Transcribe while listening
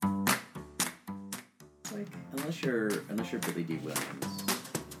Like, unless you're Billy D. Williams.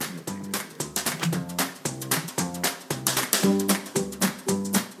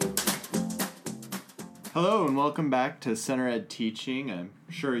 Hello and welcome back to Center Ed Teaching. I'm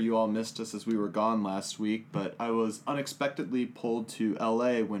sure you all missed us as we were gone last week, but I was unexpectedly pulled to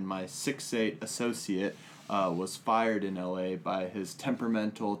LA when my 6'8" associate was fired in LA by his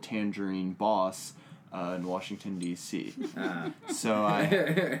temperamental tangerine boss in Washington, D.C. So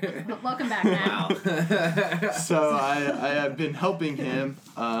welcome back, Matt. Wow. So I have been helping him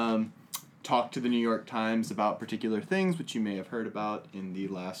talk to the New York Times about particular things which you may have heard about in the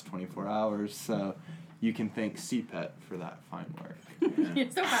last 24 hours. So you can thank CPET for that fine work.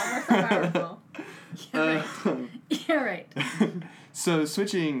 You're so powerful. You're right. So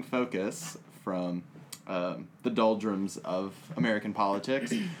switching focus from the doldrums of American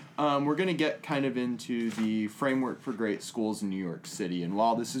politics, we're going to get kind of into the framework for great schools in New York City. And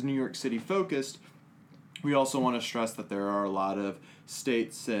while this is New York City focused, we also want to stress that there are a lot of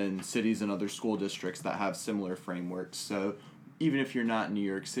states and cities and other school districts that have similar frameworks. So even if you're not in New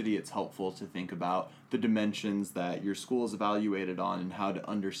York City, it's helpful to think about the dimensions that your school is evaluated on and how to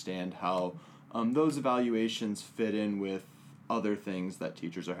understand how those evaluations fit in with other things that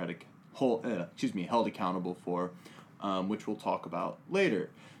teachers are held accountable for, which we'll talk about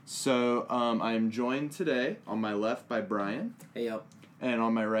later. So I am joined today on my left by Brian. Hey, yo. And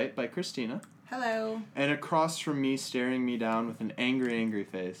on my right by Christina. Hello. And across from me, staring me down with an angry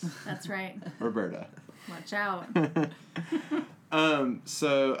face. That's right. Roberta. Watch out.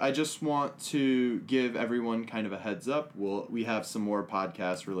 So I just want to give everyone kind of a heads up. We have some more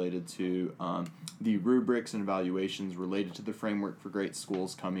podcasts related to the rubrics and evaluations related to the framework for great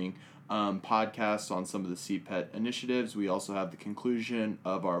schools coming. Podcasts on some of the CPET initiatives. We also have the conclusion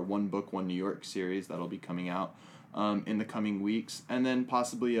of our One Book, One New York series that'll be coming out in the coming weeks. And then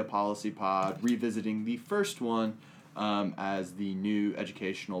possibly a policy pod revisiting the first one as the new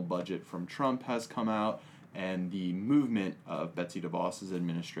educational budget from Trump has come out. And the movement of Betsy DeVos's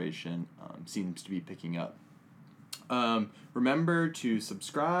administration seems to be picking up. Remember to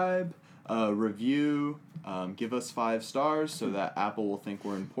subscribe, review, give us 5 stars so that Apple will think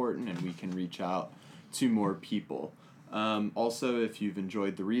we're important and we can reach out to more people. Also, if you've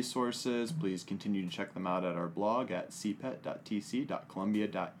enjoyed the resources, please continue to check them out at our blog at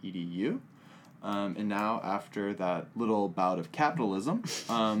cpet.tc.columbia.edu. And now, after that little bout of capitalism,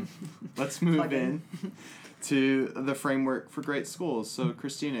 let's move in to the framework for great schools. So,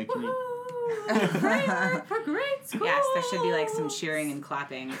 Christina, can you... Framework for great schools! Yes, there should be like some cheering and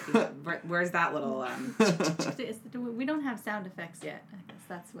clapping. Where's that little... We don't have sound effects yet. I guess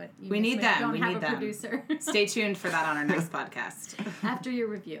that's what you We need them. Don't we have need a them. producer. Stay tuned for that on our next podcast. After your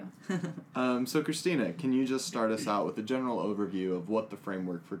review. So, Christina, can you just start us out with a general overview of what the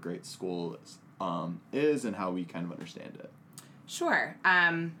framework for great school is and how we kind of understand it? Sure.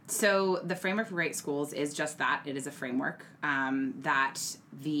 So the framework for great schools is just that. It is a framework that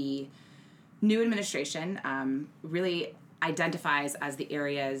the new administration really identifies as the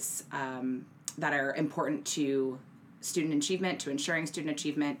areas that are important to student achievement, to ensuring student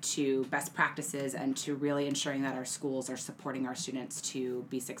achievement, to best practices, and to really ensuring that our schools are supporting our students to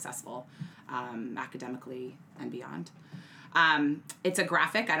be successful academically and beyond. It's a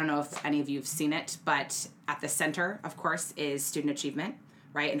graphic. I don't know if any of you have seen it, but at the center, of course, is student achievement,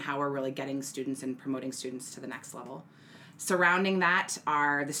 right? And how we're really getting students and promoting students to the next level. Surrounding that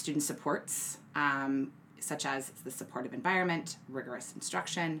are the student supports, such as the supportive environment, rigorous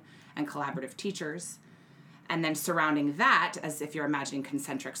instruction, and collaborative teachers. And then surrounding that, as if you're imagining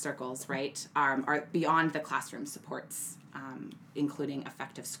concentric circles, right, are beyond the classroom supports, including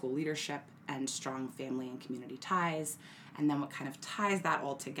effective school leadership and strong family and community ties. And then what kind of ties that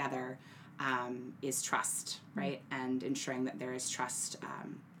all together is trust, right? And ensuring that there is trust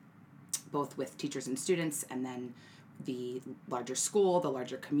both with teachers and students, and then the larger school, the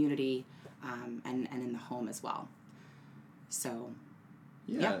larger community, and in the home as well. So,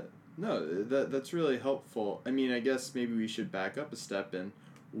 yeah. No, that's really helpful. I mean, I guess maybe we should back up a step and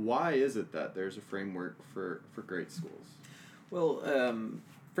why is it that there's a framework for great schools? Well,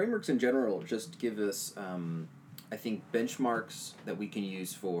 frameworks in general just give us, I think, benchmarks that we can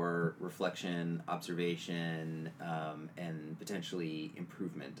use for reflection, observation, and potentially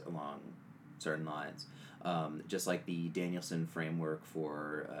improvement along certain lines. Just like the Danielson framework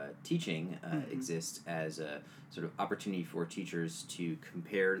for teaching exists as a sort of opportunity for teachers to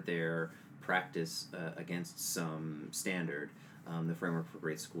compare their practice against some standard. The framework for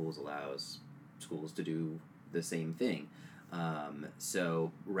great schools allows schools to do the same thing.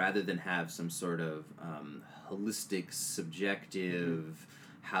 So rather than have some sort of holistic, subjective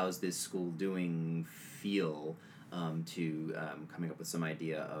how's this school doing feel, to coming up with some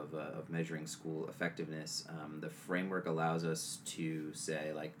idea of measuring school effectiveness. The framework allows us to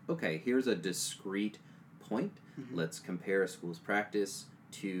say, like, okay, here's a discrete point. Let's compare a school's practice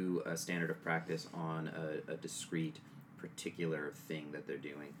to a standard of practice on a discrete particular thing that they're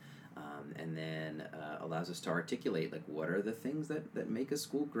doing. And then allows us to articulate, like, what are the things that make a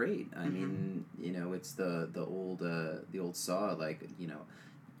school great. I mean, it's the old saw, like,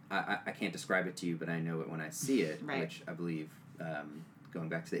 I can't describe it to you, but I know it when I see it, Right. which I believe, going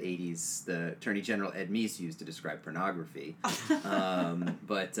back to the 80s, the Attorney General Ed Meese used to describe pornography.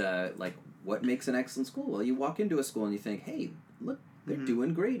 But like, what makes an excellent school? Well, you walk into a school and you think, hey, look, they're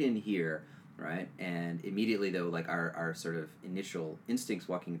doing great in here, right? And immediately, though, like, our sort of initial instincts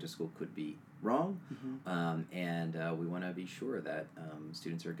walking into school could be wrong, and we want to be sure that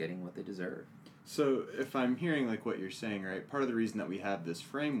students are getting what they deserve. So if I'm hearing like what you're saying, right, part of the reason that we have this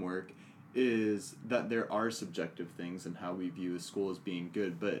framework is that there are subjective things in how we view a school as being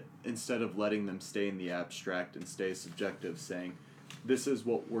good, but instead of letting them stay in the abstract and stay subjective, saying this is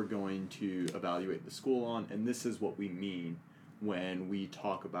what we're going to evaluate the school on, and this is what we mean when we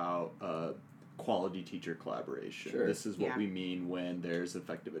talk about quality teacher collaboration. Sure. This is what Yeah. we mean when there's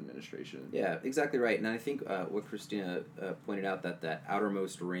effective administration. Yeah, exactly right. And I think what Christina pointed out, that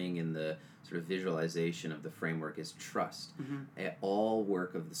outermost ring in the sort of visualization of the framework is trust. All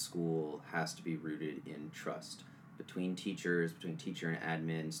work of the school has to be rooted in trust between teachers, between teacher and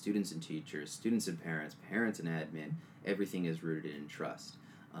admin, students and teachers, students and parents, parents and admin. Everything is rooted in trust.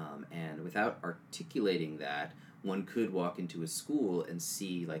 And without articulating that, one could walk into a school and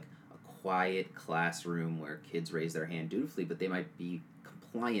see, like, a quiet classroom where kids raise their hand dutifully, but they might be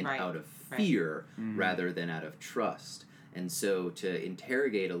compliant Right. out of fear rather than out of trust. And so to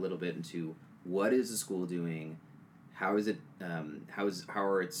interrogate a little bit into what is the school doing, how is it, how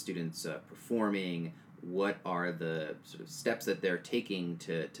are its students performing, what are the sort of steps that they're taking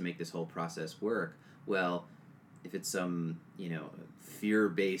to make this whole process work? Well, if it's some,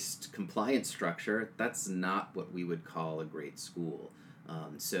 fear-based compliance structure, that's not what we would call a great school.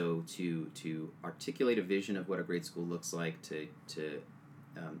 So to articulate a vision of what a great school looks like, to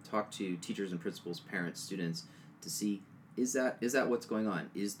talk to teachers and principals, parents, students, to see, is that what's going on?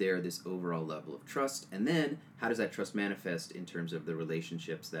 Is there this overall level of trust? And then how does that trust manifest in terms of the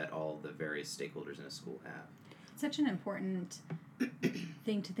relationships that all the various stakeholders in a school have? Such an important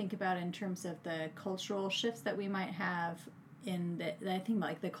thing to think about in terms of the cultural shifts that we might have in I think,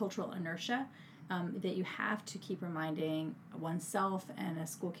 like, the cultural inertia, that you have to keep reminding oneself and a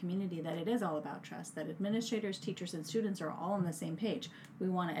school community that it is all about trust, that administrators, teachers, and students are all on the same page. We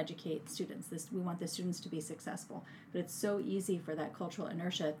want to educate students. We want the students to be successful. But it's so easy for that cultural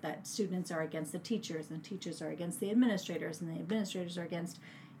inertia that students are against the teachers, and teachers are against the administrators, and the administrators are against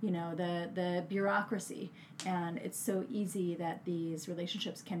the bureaucracy. And it's so easy that these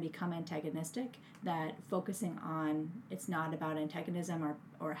relationships can become antagonistic, that focusing on, it's not about antagonism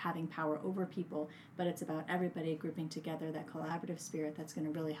or having power over people, but it's about everybody grouping together, that collaborative spirit that's going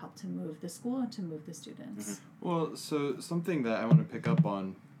to really help to move the school and to move the students. Well, so something that I want to pick up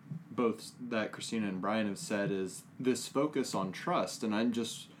on, both that Christina and Brian have said, is this focus on trust. And I'm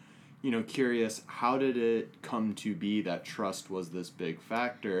just, curious, how did it come to be that trust was this big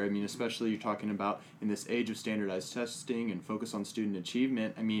factor? I mean, especially you're talking about in this age of standardized testing and focus on student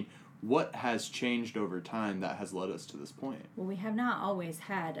achievement. I mean, what has changed over time that has led us to this point? Well, we have not always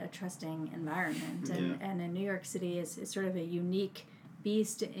had a trusting environment, and in New York City is sort of a unique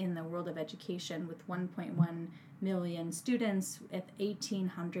beast in the world of education, with 1.1 million students with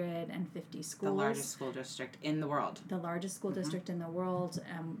 1,850 schools. The largest school district in the world. The largest school district in the world,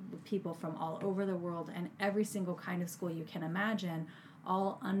 with people from all over the world, and every single kind of school you can imagine,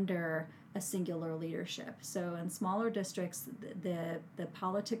 all under a singular leadership. So in smaller districts, the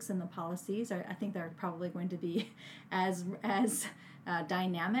politics and the policies I think they're probably going to be as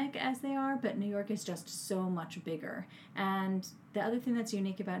dynamic as they are, but New York is just so much bigger. And the other thing that's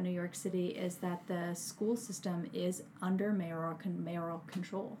unique about New York City is that the school system is under mayoral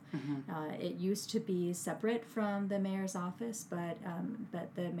control. It used to be separate from the mayor's office, but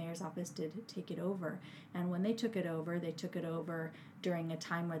the mayor's office did take it over. And when they took it over during a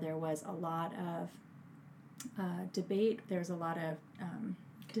time where there was a lot of debate, there was a lot of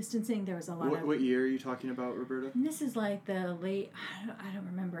distancing, there was a lot of... What year are you talking about, Roberta? And this is like the late... I don't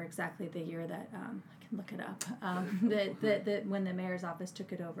remember exactly the year that... I can look it up. That when the mayor's office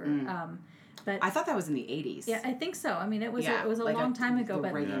took it over. But I thought that was in the 80s. yeah, I think so. I mean, it was a like long time ago,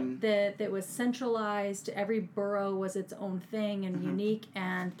 but Reagan. that was centralized. Every borough was its own thing and unique,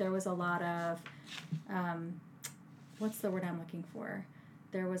 and there was a lot of... what's the word I'm looking for?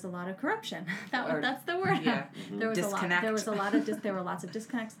 there was a lot of corruption. That's the word. Yeah. There was Disconnect. there were lots of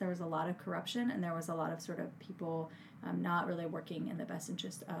disconnects. There was a lot of corruption, and there was a lot of sort of people not really working in the best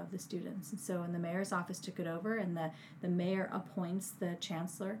interest of the students. And so, when the mayor's office took it over, and the mayor appoints the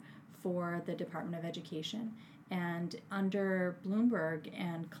chancellor for the Department of Education, and under Bloomberg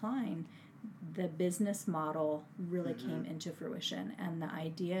and Klein, the business model really came into fruition, and the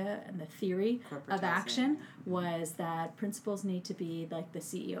idea and the theory of action was that principals need to be like the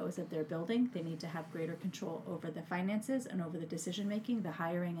CEOs of their building. They need to have greater control over the finances and over the decision making, the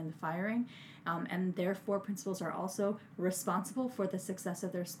hiring and the firing, and therefore principals are also responsible for the success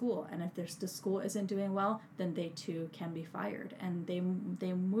of their school. And if the school isn't doing well, then they too can be fired. And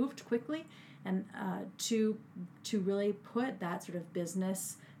they moved quickly, and to really put that sort of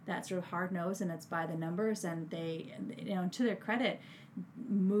business, that sort of hard nose, and it's by the numbers, and they, to their credit,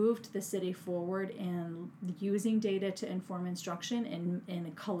 moved the city forward in using data to inform instruction,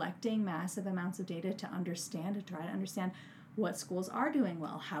 in collecting massive amounts of data to try to understand what schools are doing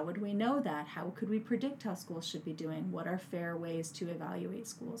well. How would we know that? How could we predict how schools should be doing? What are fair ways to evaluate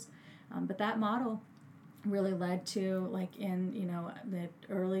schools? But that model really led to, like, in the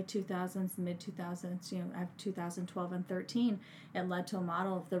early 2000s, mid 2000s, 2012 and 13, it led to a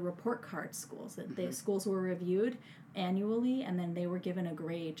model of the report card schools. That the schools were reviewed annually, and then they were given a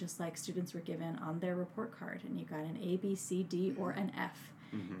grade just like students were given on their report card, and you got an A, B, C, D, or an F.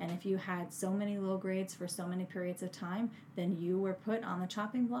 And if you had so many low grades for so many periods of time, then you were put on the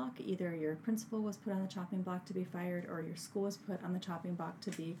chopping block. Either your principal was put on the chopping block to be fired, or your school was put on the chopping block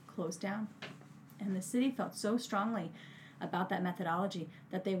to be closed down. And the city felt so strongly about that methodology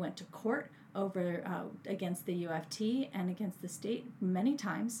that they went to court over against the UFT and against the state many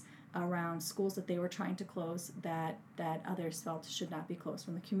times around schools that they were trying to close that others felt should not be closed.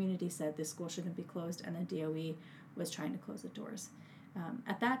 When the community said this school shouldn't be closed, and the DOE was trying to close the doors.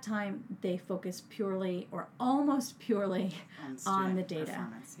 At that time, they focused purely, or almost purely, on the data.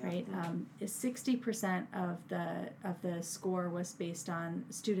 Right, 60% of the score was based on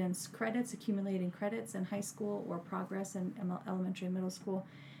students' credits, accumulating credits in high school or progress in elementary and middle school,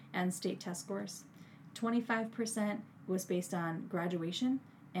 and state test scores. 25% was based on graduation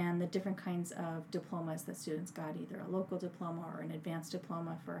and the different kinds of diplomas that students got, either a local diploma or an advanced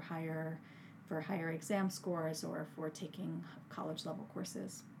diploma for higher exam scores or for taking college level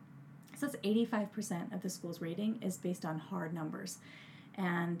courses. So that's 85% of the school's rating is based on hard numbers.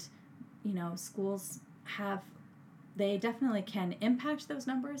 And, schools they definitely can impact those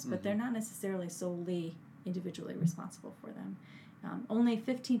numbers, but they're not necessarily solely individually responsible for them. Only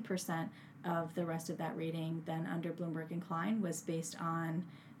 15% of the rest of that rating then under Bloomberg and Klein was based on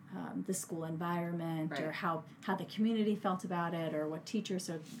the school environment, or how the community felt about it, or what teachers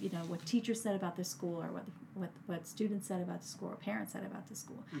said about the school, or what students said about the school, or parents said about the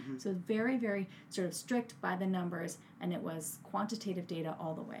school. So very, very sort of strict by the numbers, and it was quantitative data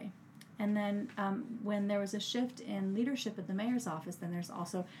all the way. And then when there was a shift in leadership at the mayor's office, then there's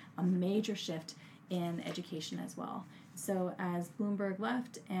also a major shift in education as well. So as Bloomberg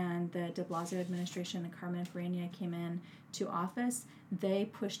left and the de Blasio administration and Carmen Farina came in to office, they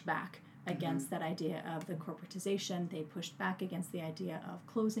pushed back against that idea of the corporatization. They pushed back against the idea of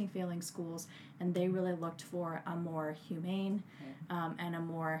closing failing schools, and they really looked for a more humane and a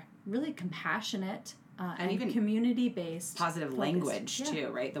more really compassionate and even community-based positive focus. Language too,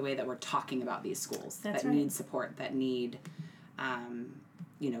 right? The way that we're talking about these schools that need support, that need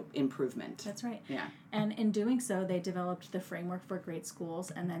improvement. That's right. Yeah. And in doing so, they developed the framework for great schools,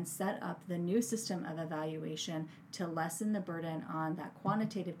 and then set up the new system of evaluation to lessen the burden on that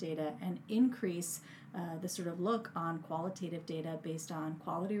quantitative data and increase the sort of look on qualitative data based on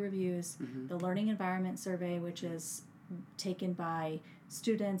quality reviews, the Learning Environment Survey, which is taken by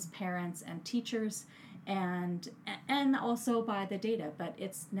students, parents, and teachers, and also by the data. But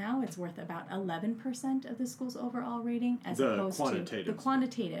it's worth about 11% of the school's overall rating, as opposed to the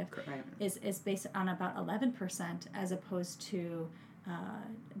quantitative is based on about 11%, as opposed to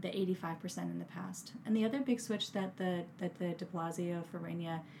the 85% in the past. And the other big switch that the de Blasio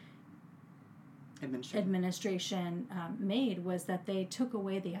Farina administration made was that they took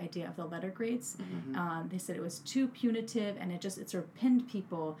away the idea of the letter grades. They said it was too punitive, and it sort of pinned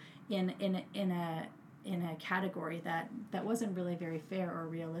people in a category that wasn't really very fair or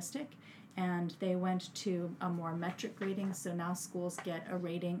realistic. And they went to a more metric grading, so now schools get a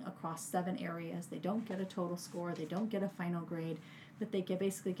rating across 7 areas. They don't get a total score, they don't get a final grade, but they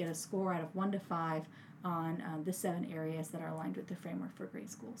basically get a score out of 1 to 5 on the 7 areas that are aligned with the framework for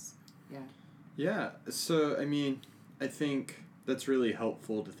great schools. Yeah, so I think that's really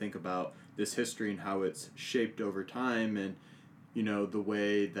helpful to think about this history and how it's shaped over time. And the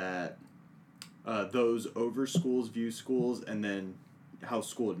way that those over schools view schools, and then how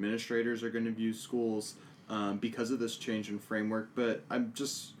school administrators are going to view schools because of this change in framework. But I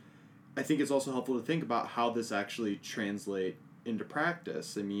think it's also helpful to think about how this actually translate into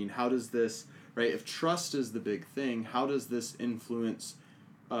practice. I mean, how does this, right, if trust is the big thing, how does this influence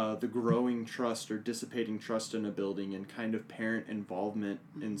the growing trust or dissipating trust in a building and kind of parent involvement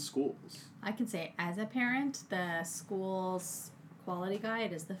in schools? I can say, as a parent, the school's quality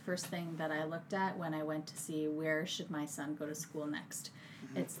guide is the first thing that I looked at when I went to see where should my son go to school next.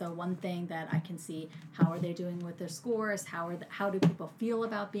 It's the one thing that I can see, how are they doing with their scores, how do people feel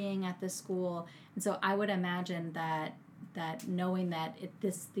about being at this school. And so I would imagine that knowing that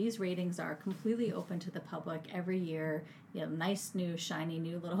these ratings are completely open to the public every year, nice new shiny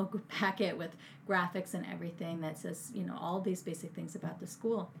new little packet with graphics and everything that says all these basic things about the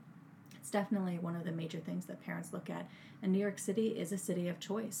school. It's definitely one of the major things that parents look at. And New York City is a city of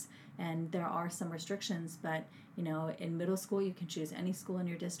choice, and there are some restrictions, but in middle school you can choose any school in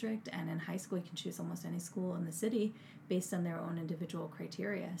your district, and in high school you can choose almost any school in the city based on their own individual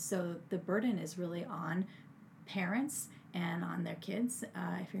criteria. So the burden is really on parents and on their kids,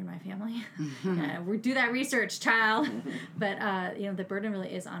 if you're in my family. We do that research, child. But the burden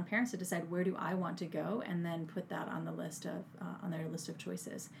really is on parents to decide, where do I want to go, and then put that on the list of on their list of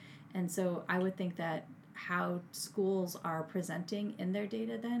choices. And so I would think that how schools are presenting in their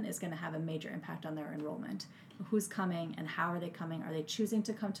data then is going to have a major impact on their enrollment. Who's coming and how are they coming? Are they choosing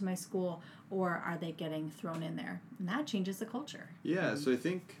to come to my school, or are they getting thrown in there? And that changes the culture. Yeah, so I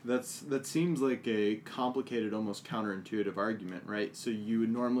think that seems like a complicated, almost counterintuitive argument, right? So you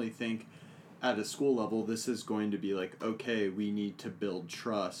would normally think at a school level, this is going to be like, okay, we need to build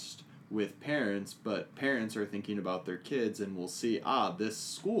trust with parents, but parents are thinking about their kids and will see, this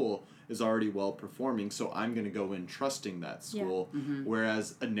school is already well performing, so I'm going to go in trusting that school. Yeah. Mm-hmm.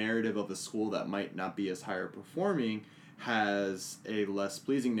 Whereas a narrative of a school that might not be as higher performing has a less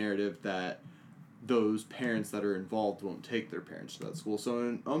pleasing narrative that those parents that are involved won't take their parents to that school. So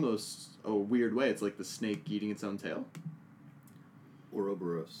in almost a weird way, it's like the snake eating its own tail.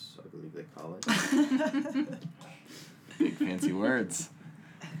 Ouroboros, I believe they call it. Big fancy words.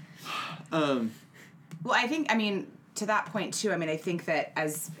 Well, to that point too, I think that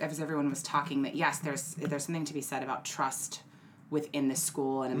as everyone was talking, that yes, there's something to be said about trust within the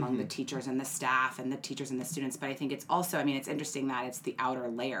school and among the teachers and the staff and the teachers and the students. But I think it's also, it's interesting that it's the outer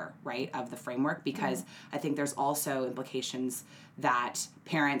layer, right, of the framework, because I think there's also implications that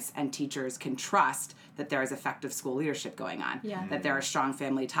parents and teachers can trust that there is effective school leadership going on, that there are strong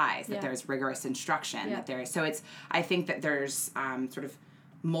family ties, that there's rigorous instruction, that there is, so I think that there's sort of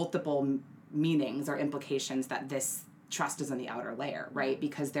multiple meanings or implications that this trust is on the outer layer, right?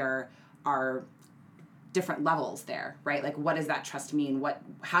 Because there are different levels there, right? Like, what does that trust mean?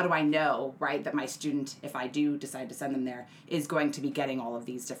 How do I know, right, that my student, if I do decide to send them there, is going to be getting all of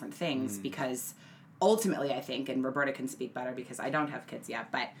these different things? Because ultimately, I think, and Roberta can speak better because I don't have kids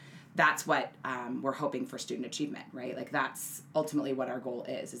yet, but that's what we're hoping for student achievement, right? Like, that's ultimately what our goal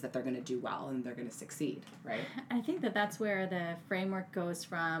is that they're going to do well and they're going to succeed, right? I think that's where the framework goes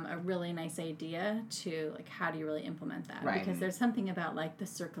from a really nice idea to, like, how do you really implement that? Right. Because there's something about, like, the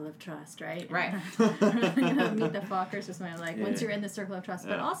circle of trust, right? Right. Meet the Fockers or something, like, once you're in the circle of trust.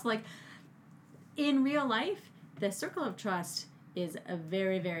 But also, like, in real life, the circle of trust is a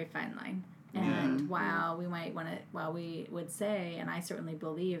very, very fine line. And while we would say, and I certainly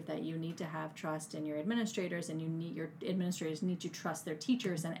believe that you need to have trust in your administrators, and your administrators need to trust their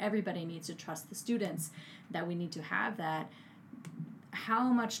teachers, and everybody needs to trust the students, that we need to have that, how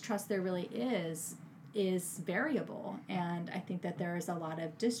much trust there really is variable. And I think that there is a lot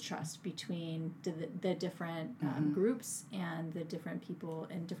of distrust between the different groups and the different people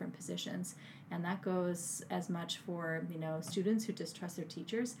in different positions. And that goes as much for, students who distrust their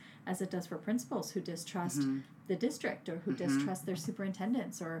teachers as it does for principals who distrust the district, or who distrust their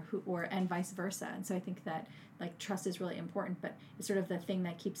superintendents, and vice versa. And so I think that, like, trust is really important, but it's sort of the thing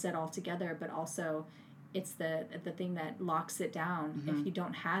that keeps it all together, but also it's the thing that locks it down. If you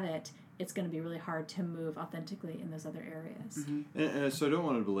don't have it, it's going to be really hard to move authentically in those other areas. And so I don't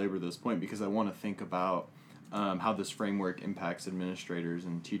want to belabor this point, because I want to think about how this framework impacts administrators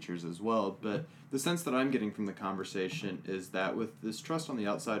and teachers as well. But the sense that I'm getting from the conversation is that with this trust on the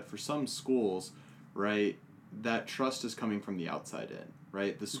outside, for some schools, right, that trust is coming from the outside in,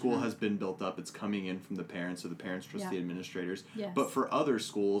 right? The school has been built up. It's coming in from the parents, or the parents trust the administrators. Yes. But for other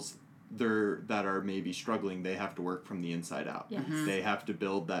schools, that are maybe struggling, they have to work from the inside out. Yes. They have to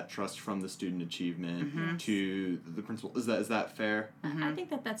build that trust from the student achievement to the principal. Is that fair? I think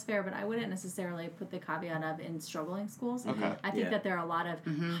that that's fair, but I wouldn't necessarily put the caveat of in struggling schools. Okay. I think that there are a lot of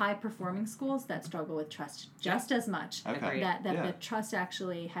high performing schools that struggle with trust just as much. Okay. That the trust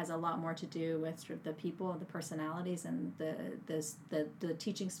actually has a lot more to do with sort of the people, the personalities, and the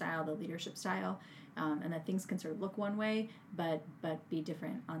teaching style, the leadership style. And that things can sort of look one way, but be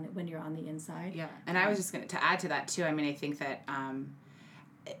different when you're on the inside. Yeah, and I was just going to add to that too. I mean, I think that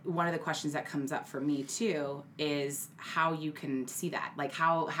one of the questions that comes up for me too is how you can see that, like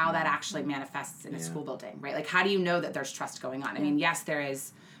how that actually manifests in a school building, right? Like, how do you know that there's trust going on? I mean, yes, there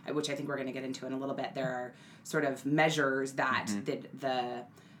is, which I think we're going to get into in a little bit. There are sort of measures that the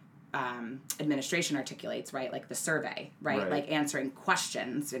administration articulates, right? Like the survey, right? Like answering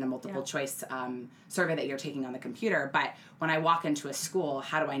questions in a multiple choice survey that you're taking on the computer. But when I walk into a school,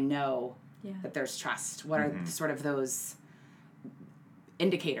 how do I know that there's trust? What are sort of those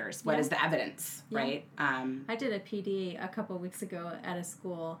indicators? What is the evidence, right? I did a PD a couple of weeks ago at a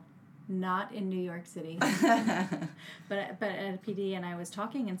school, not in New York City, but at a PD, and I was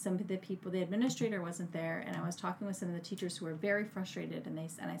talking, and some of the people, the administrator wasn't there, and I was talking with some of the teachers who were very frustrated, and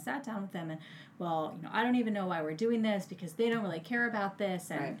I sat down with them, and I don't even know why we're doing this, because they don't really care about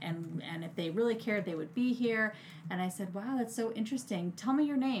this, and if they really cared, they would be here. And I said, wow, that's so interesting. Tell me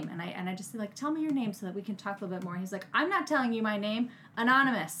your name. And I just said, like, tell me your name so that we can talk a little bit more. He's like, I'm not telling you my name,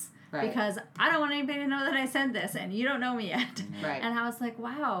 anonymous. Because I don't want anybody to know that I said this, and you don't know me yet. And I was like,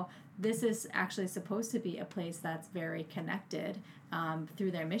 wow, this is actually supposed to be a place that's very connected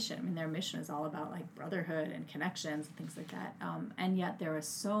through their mission. I mean, their mission is all about like brotherhood and connections and things like that. And yet there was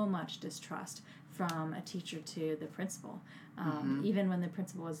so much distrust from a teacher to the principal. Even when the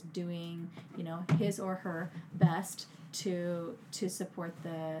principal was doing, his or her best to support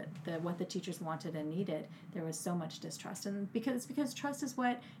the what the teachers wanted and needed, there was so much distrust. And because trust is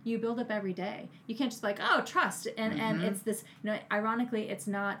what you build up every day. You can't just be like, oh, trust, and it's this, ironically, it's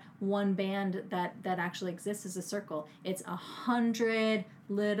not one band that actually exists as a circle. It's 100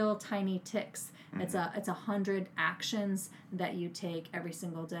 little tiny ticks. It's 100 actions that you take every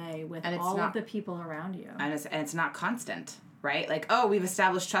single day with all of the people around you. And it's not constant. Right? Like, oh, we've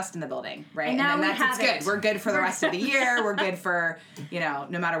established trust in the building, right? And now it's good. We're good for the rest of the year. We're good for, no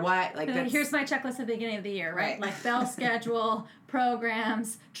matter what. Like, here's my checklist at the beginning of the year, right? Like bell schedule,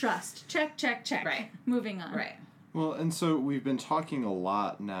 programs, trust. Check, check, check. Right. Moving on. Right. Well, and so we've been talking a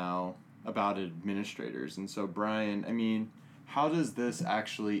lot now about administrators. And so, Brian, I mean, how does this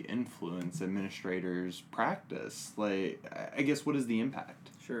actually influence administrators' practice? Like, I guess, what is the impact?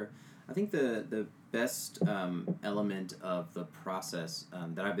 Sure. I think the best element of the process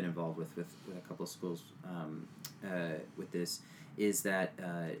that I've been involved with a couple of schools with this is that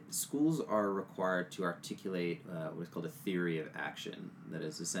schools are required to articulate what's called a theory of action. That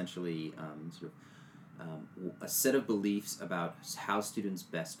is essentially a set of beliefs about how students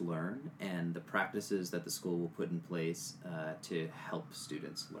best learn and the practices that the school will put in place to help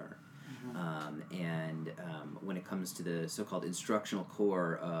students learn. When it comes to the so-called instructional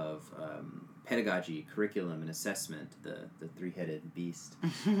core of pedagogy, curriculum, and assessment, the three-headed beast,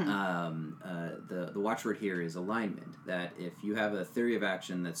 the watchword here is alignment. That if you have a theory of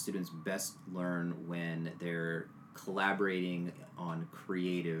action that students best learn when they're collaborating on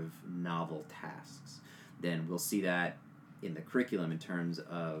creative, novel tasks, then we'll see that in the curriculum in terms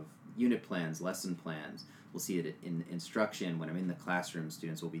of unit plans, lesson plans. We'll see it in instruction. When I'm in the classroom,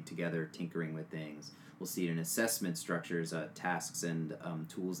 students will be together tinkering with things. We'll see it in assessment structures, tasks, and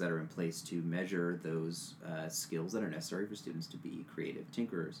tools that are in place to measure those skills that are necessary for students to be creative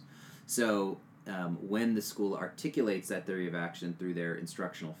tinkerers. So when the school articulates that theory of action through their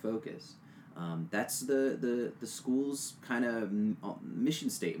instructional focus, that's the school's kind of mission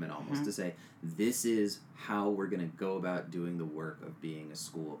statement almost, to say, this is how we're going to go about doing the work of being a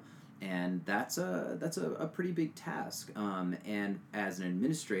school. And that's a pretty big task. And as an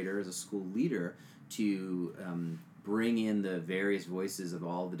administrator, as a school leader, to bring in the various voices of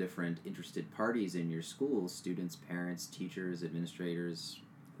all the different interested parties in your school, students, parents, teachers, administrators,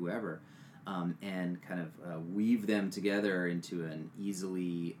 whoever, and kind of weave them together into an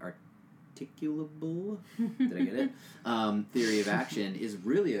easily articulable, did I get it? Theory of action is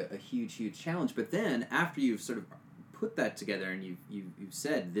really a huge challenge. But then after you've sort of put that together and you've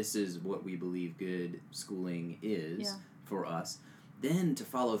said this is what we believe good schooling is for us, then to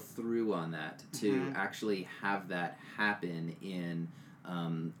follow through on that, to actually have that happen in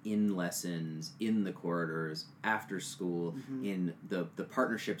in lessons, in the corridors, after school, in the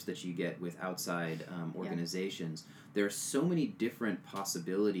partnerships that you get with outside organizations. There are so many different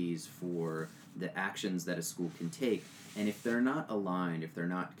possibilities for the actions that a school can take. And if they're not aligned, if they're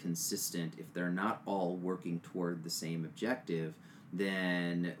not consistent, if they're not all working toward the same objective,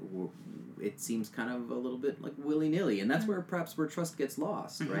 then it seems kind of a little bit like willy-nilly. And that's where trust gets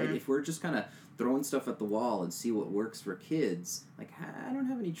lost, right? If we're just kind of throwing stuff at the wall and see what works for kids, like, I don't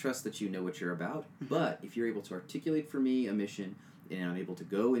have any trust that you know what you're about. But if you're able to articulate for me a mission, and I'm able to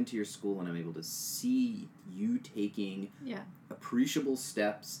go into your school and I'm able to see you taking appreciable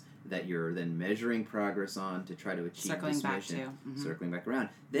steps that you're then measuring progress on to try to achieve this mission, circling back around,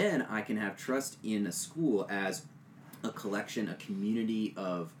 then I can have trust in a school as a collection, a community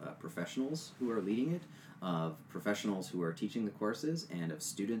of professionals who are leading it, of professionals who are teaching the courses, and of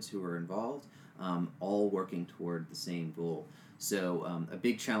students who are involved, all working toward the same goal. So a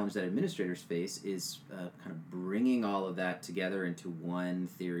big challenge that administrators face is kind of bringing all of that together into one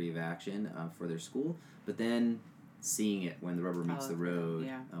theory of action for their school, but then seeing it when the rubber meets the road.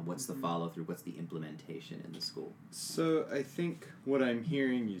 What's the follow-through? What's the implementation in the school? So I think what I'm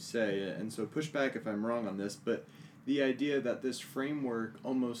hearing you say, and so push back if I'm wrong on this, but the idea that this framework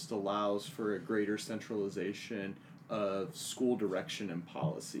almost allows for a greater centralization of school direction and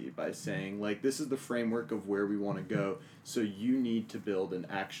policy by saying, like, this is the framework of where we want to go, so you need to build an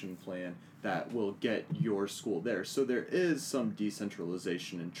action plan that will get your school there. So there is some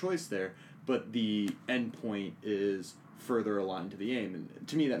decentralization and choice there, but the endpoint is further aligned to the aim. And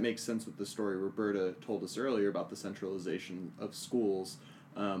to me, that makes sense with the story Roberta told us earlier about the centralization of schools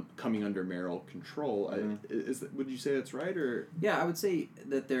coming under mayoral control. Would you say that's right, or? Yeah, I would say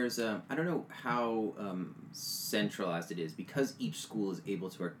that there's I don't know how centralized it is, because each school is able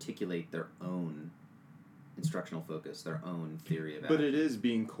to articulate their own instructional focus, their own theory of action. But it is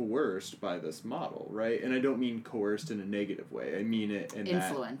being coerced by this model, right? And I don't mean coerced in a negative way. I mean it in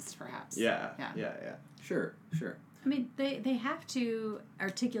influenced, perhaps. Yeah. Sure. I mean, they have to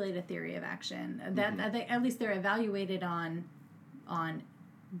articulate a theory of action. That at least they're evaluated on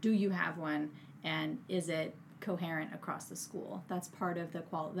do you have one, and is it coherent across the school? That's part of the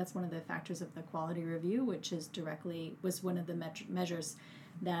that's one of the factors of the quality review, which was one of the measures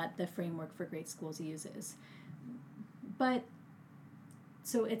that the Framework for Great Schools uses. But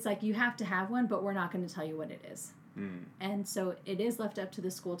so it's like you have to have one, but we're not going to tell you what it is. And so it is left up to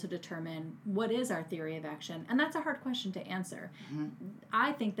the school to determine what is our theory of action, and that's a hard question to answer.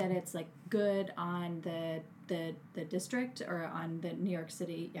 I think that it's like good on the district, or on the New York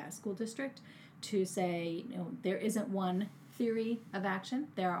City school district, to say, there isn't one theory of action.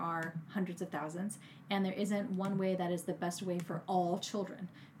 There are hundreds of thousands, and there isn't one way that is the best way for all children.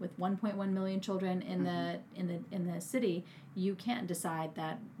 With 1.1 million children in the city, you can't decide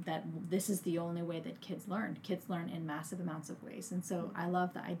that this is the only way that kids learn. Kids learn in massive amounts of ways, and so I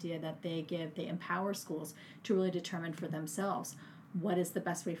love the idea that they empower schools to really determine for themselves what is the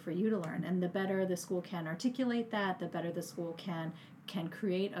best way for you to learn. And the better the school can articulate that, the better the school can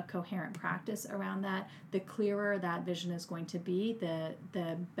create a coherent practice around that, the clearer that vision is going to be, the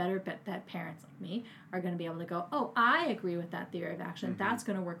better that parents like me are going to be able to go, oh, I agree with that theory of action. That's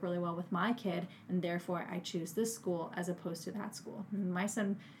going to work really well with my kid, and therefore I choose this school as opposed to that school. My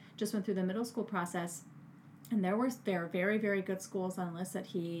son just went through the middle school process, and there are very, very good schools on lists that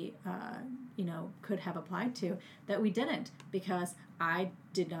he could have applied to that we didn't, because I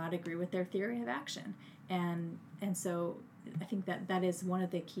did not agree with their theory of action. And so I think that is one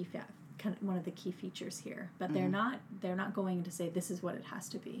of the key features here. But they're not going to say this is what it has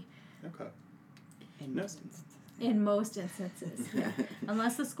to be. Okay. In most instances, yeah.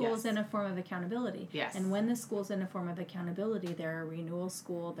 Unless the school is in a form of accountability. Yes. And when the school's in a form of accountability, they're a renewal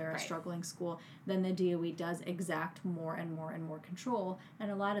school, they're a struggling school, then the DOE does exact more and more and more control. And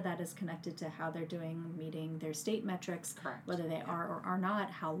a lot of that is connected to how they're meeting their state metrics, whether they are or are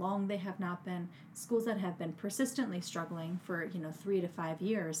not, how long they have not been. Schools that have been persistently struggling for 3 to 5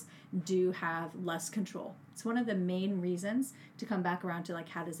 years do have less control. It's one of the main reasons, to come back around to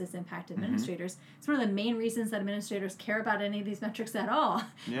how does this impact administrators, it's one of the main reasons that administrators care about any of these metrics at all,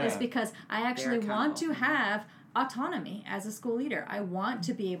 is because I actually want to have autonomy as a school leader. I want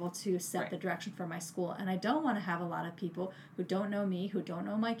to be able to set the direction for my school, and I don't want to have a lot of people who don't know me, who don't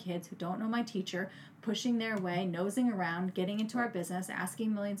know my kids, who don't know my teacher, pushing their way, nosing around, getting into our business,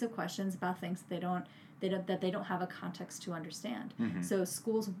 asking millions of questions about things that they don't have a context to understand. So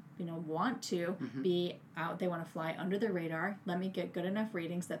schools, want to be out. They want to fly under the radar. Let me get good enough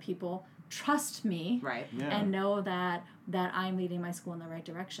ratings that people trust me and know that that I'm leading my school in the right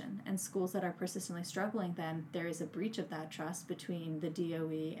direction. And schools that are persistently struggling, then there is a breach of that trust between the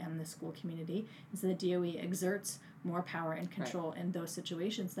DOE and the school community. And so the DOE exerts more power and control in those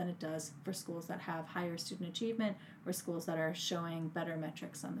situations than it does for schools that have higher student achievement or schools that are showing better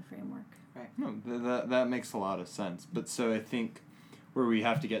metrics on the framework. Right. No, that makes a lot of sense. But so I think where we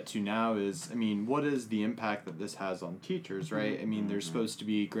have to get to now is, I mean, what is the impact that this has on teachers, right? I mean, there's supposed to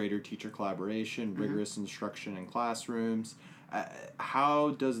be greater teacher collaboration, rigorous instruction in classrooms. How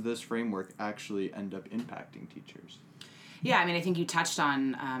does this framework actually end up impacting teachers? Yeah, I mean, I think you touched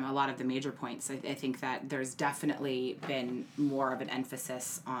on a lot of the major points. I think that there's definitely been more of an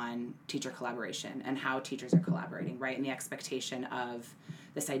emphasis on teacher collaboration and how teachers are collaborating, right? And the expectation of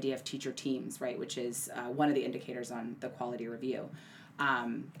this idea of teacher teams, right, which is one of the indicators on the quality review.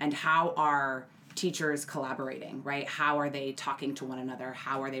 And how are teachers collaborating, right? How are they talking to one another?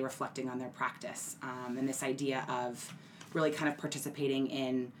 How are they reflecting on their practice? And this idea of really kind of participating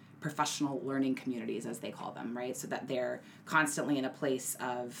in professional learning communities, as they call them, right? So that they're constantly in a place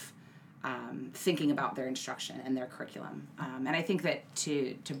of thinking about their instruction and their curriculum. And I think that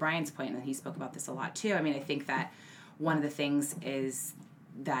to Brian's point, and he spoke about this a lot too, I mean, I think that one of the things is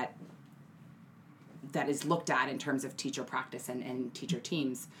that is looked at in terms of teacher practice and teacher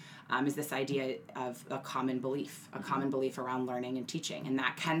teams is this idea of a common belief around learning and teaching. And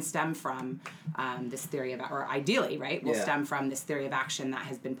that can stem from this theory of, or ideally, right, will stem from this theory of action that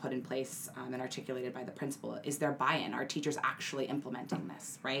has been put in place and articulated by the principal. Is there buy-in? Are teachers actually implementing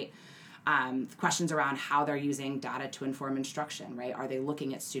this, right? Questions around how they're using data to inform instruction, right? Are they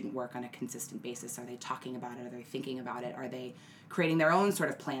looking at student work on a consistent basis? Are they talking about it? Are they thinking about it? Are they creating their own sort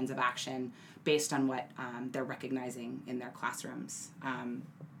of plans of action based on what they're recognizing in their classrooms?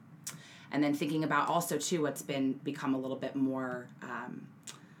 And then thinking about also, too, what's become a little bit more,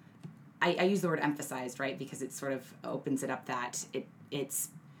 I use the word emphasized, right, because it sort of opens it up that it's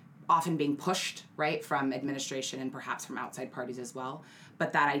often being pushed, right, from administration and perhaps from outside parties as well,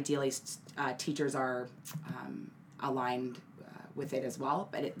 but that ideally teachers are aligned with it as well,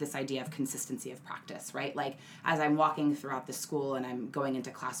 but this idea of consistency of practice, right? Like, as I'm walking throughout the school and I'm going into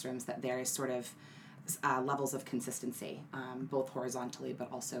classrooms, that there is sort of levels of consistency, both horizontally but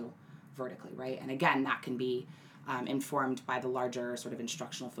also vertically, right? And again, that can be informed by the larger sort of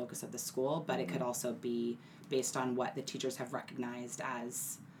instructional focus of the school, but it could also be based on what the teachers have recognized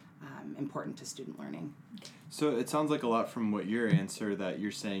as important to student learning. So it sounds like a lot from what your answer that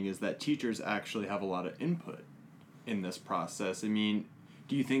you're saying is that teachers actually have a lot of input in this process. I mean,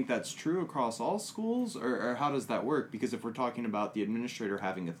 do you think that's true across all schools, or how does that work? Because if we're talking about the administrator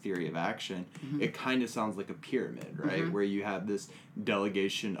having a theory of action, it kind of sounds like a pyramid, right? Where you have this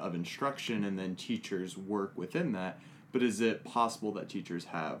delegation of instruction and then teachers work within that. But is it possible that teachers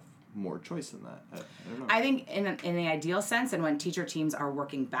have more choice in that? I don't know. I think in the ideal sense, and when teacher teams are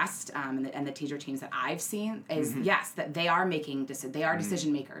working best, and the teacher teams that I've seen is, yes, that they are making they are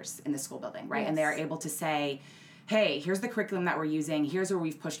decision makers in the school building, right? Yes. And they are able to say, hey, here's the curriculum that we're using, here's where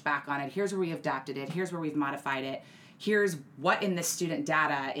we've pushed back on it, here's where we've adapted it, here's where we've modified it, here's what in the student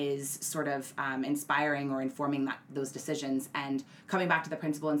data is sort of inspiring or informing those decisions, and coming back to the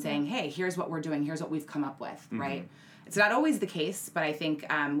principal and saying, hey, here's what we're doing, here's what we've come up with, right? It's not always the case, but I think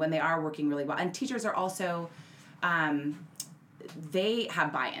when they are working really well, and teachers are also, they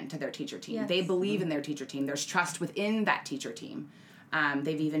have buy-in to their teacher team. Yes. They believe in their teacher team. There's trust within that teacher team.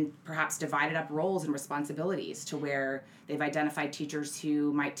 They've even perhaps divided up roles and responsibilities to where they've identified teachers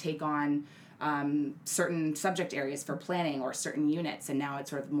who might take on certain subject areas for planning or certain units, and now it's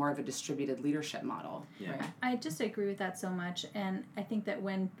sort of more of a distributed leadership model. Yeah. Right. I just agree with that so much, and I think that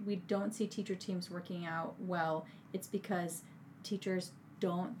when we don't see teacher teams working out well, it's because teachers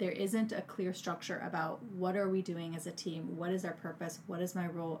there isn't a clear structure about what are we doing as a team, what is our purpose, what is my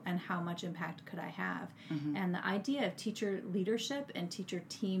role, and how much impact could I have. And the idea of teacher leadership and teacher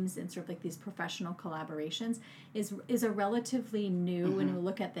teams and sort of like these professional collaborations is a relatively new, when we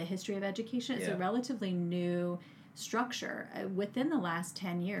look at the history of education, it's a relatively new structure within the last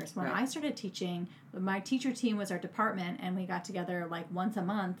 10 years. When I started teaching, my teacher team was our department, and we got together like once a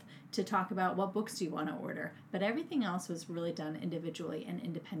month to talk about what books do you want to order. But everything else was really done individually and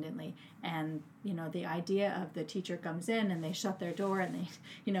independently. And, the idea of the teacher comes in and they shut their door and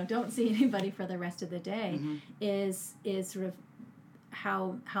they, don't see anybody for the rest of the day is sort of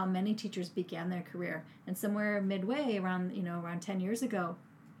how many teachers began their career. And somewhere midway around 10 years ago,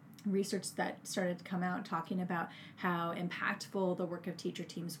 research that started to come out talking about how impactful the work of teacher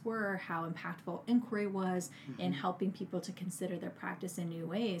teams were, how impactful inquiry was in helping people to consider their practice in new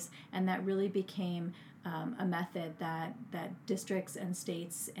ways. And that really became a method that districts and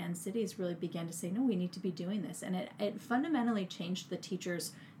states and cities really began to say, no, we need to be doing this. And it fundamentally changed the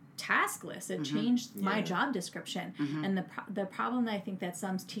teacher's task list. It changed my job description. And the problem that I think that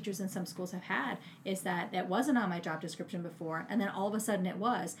some teachers in some schools have had is that it wasn't on my job description before, and then all of a sudden it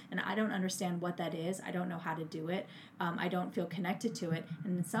was, and I don't understand what that is. I don't know how to do it. I don't feel connected to it.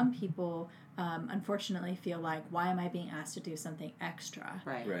 And some people unfortunately feel like, why am I being asked to do something extra?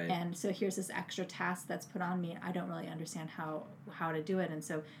 Right. And so here's this extra task that's put on me, and I don't really understand how to do it. And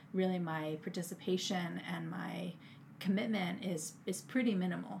so really my participation and my commitment is pretty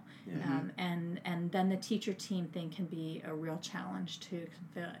minimal. And then the teacher team thing can be a real challenge to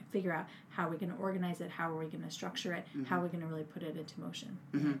figure out how we're going to organize it, how are we going to structure it, how are we going to really put it into motion.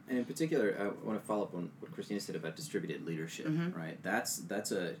 And in particular, I want to follow up on what Christina said about distributed leadership, right?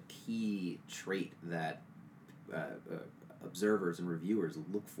 That's a key trait that observers and reviewers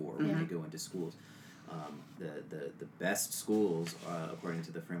look for when they go into schools. The best schools, according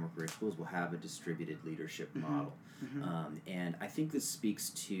to the Framework for Great Schools, will have a distributed leadership model. And I think this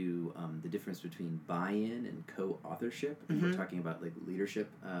speaks to the difference between buy-in and co-authorship. If we're talking about like leadership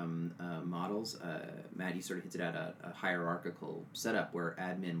models, Matt, you sort of hinted at a hierarchical setup where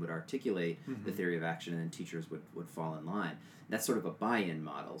admin would articulate the theory of action and then teachers would fall in line. That's sort of a buy-in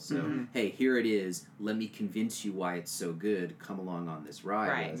model. So, hey, here it is. Let me convince you why it's so good. Come along on this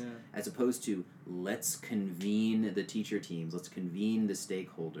ride. As opposed to, let's convene the teacher teams. Let's convene the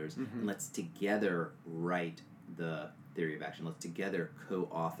stakeholders. And let's together write the theory of action. Let's together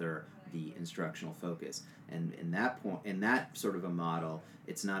co-author the instructional focus. And in that sort of a model,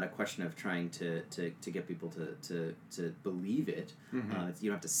 it's not a question of trying to get people to believe it. You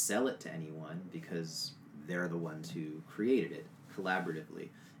don't have to sell it to anyone because they're the ones who created it collaboratively.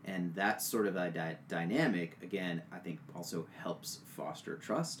 And that sort of a dynamic, again, I think also helps foster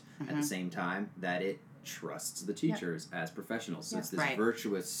trust at the same time that it trusts the teachers as professionals. So it's this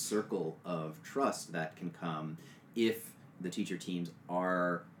virtuous circle of trust that can come if the teacher teams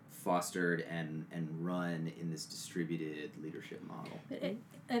are fostered and run in this distributed leadership model.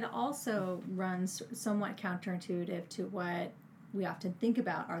 It also runs somewhat counterintuitive to what we often think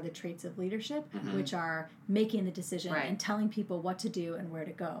about are the traits of leadership, which are making the decision and telling people what to do and where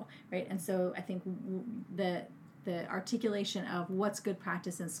to go, right? And so I think the articulation of what's good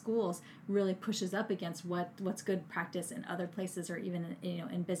practice in schools really pushes up against what's good practice in other places, or even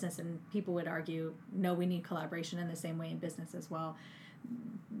in business. And people would argue, no, we need collaboration in the same way in business as well.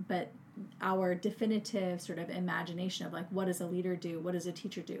 But our definitive sort of imagination of like, what does a leader do? What does a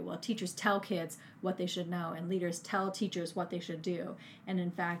teacher do? Well, teachers tell kids what they should know, and leaders tell teachers what they should do. And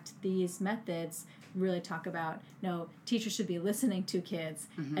in fact, these methods really talk about, no, teachers should be listening to kids.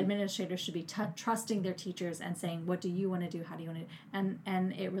 Administrators should be trusting their teachers and saying, what do you want to do? How do you want to?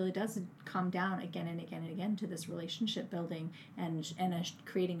 And it really does come down again and again and again to this relationship building and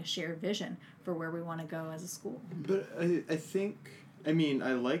creating a shared vision for where we want to go as a school. But I think, I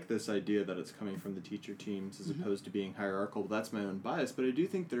like this idea that it's coming from the teacher teams as opposed to being hierarchical. That's my own bias, but I do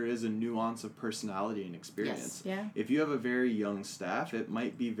think there is a nuance of personality and experience. Yes. Yeah. If you have a very young staff, it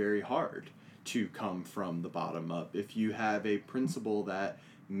might be very hard to come from the bottom up. If you have a principal that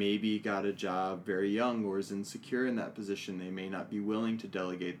maybe got a job very young or is insecure in that position, they may not be willing to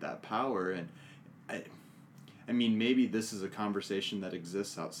delegate that power. And maybe this is a conversation that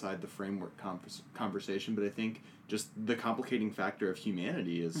exists outside the framework conversation, but I think just the complicating factor of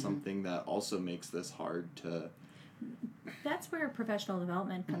humanity is something that also makes this hard to... That's where professional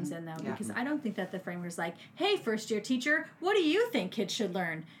development comes in, though, because I don't think that the framework is like, hey, first-year teacher, what do you think kids should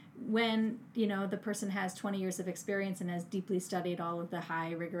learn? When, the person has 20 years of experience and has deeply studied all of the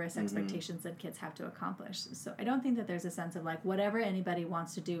high, rigorous expectations that kids have to accomplish. So I don't think that there's a sense of like, whatever anybody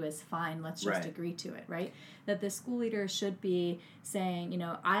wants to do is fine, let's just agree to it, right? That the school leader should be saying,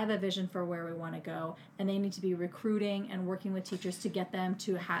 I have a vision for where we want to go, and they need to be recruiting and working with teachers to get them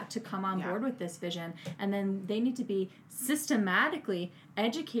to come on board with this vision. And then they need to be systematically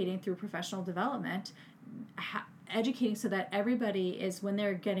educating through professional development, educating so that everybody is, when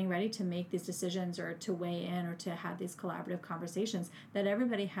they're getting ready to make these decisions or to weigh in or to have these collaborative conversations, that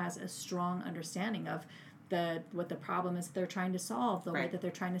everybody has a strong understanding of what the problem is that they're trying to solve, the way that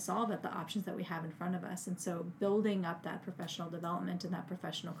they're trying to solve it, the options that we have in front of us. And so building up that professional development and that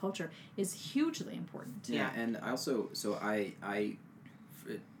professional culture is hugely important. Yeah, and I also, I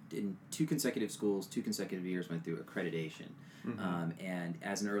in two consecutive years went through accreditation. And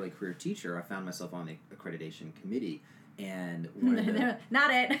as an early career teacher, I found myself on the accreditation committee. And one of the,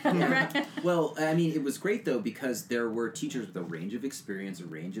 not it. well, I mean, it was great though because there were teachers with a range of experience, a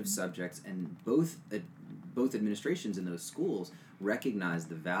range of subjects, and both administrations in those schools recognized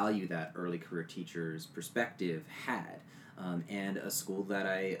the value that early career teachers' perspective had. And a school that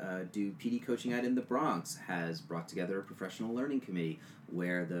I do PD coaching at in the Bronx has brought together a professional learning committee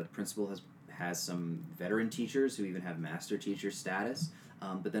where the principal has some veteran teachers who even have master teacher status,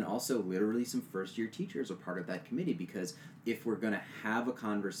 but then also literally some first-year teachers are part of that committee, because if we're going to have a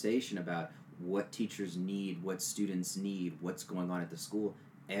conversation about what teachers need, what students need, what's going on at the school,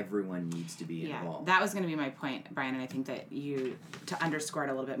 everyone needs to be involved. That was going to be my point, Brian, and I think that to underscore it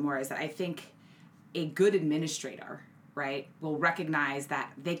a little bit more, is that I think a good administrator, right, will recognize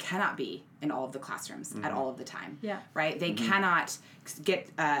that they cannot be in all of the classrooms at all of the time. Yeah. Right? They cannot get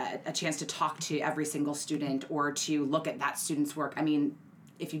a chance to talk to every single student or to look at that student's work. I mean,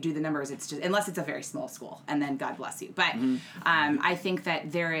 if you do the numbers, it's just, unless it's a very small school, and then God bless you. But I think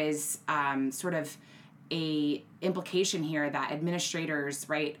that there is sort of a implication here that administrators,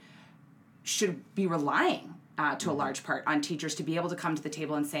 right, should be relying to a large part on teachers to be able to come to the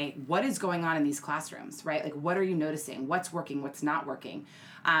table and say, what is going on in these classrooms, right? Like, what are you noticing? What's working? What's not working?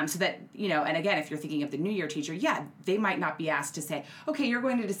 So that, and again, if you're thinking of the new year teacher, they might not be asked to say, okay, you're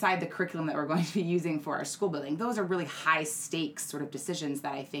going to decide the curriculum that we're going to be using for our school building. Those are really high stakes sort of decisions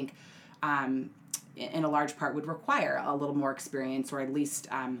that I think in a large part would require a little more experience, or at least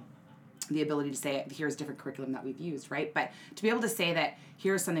the ability to say, here's different curriculum that we've used, right? But to be able to say that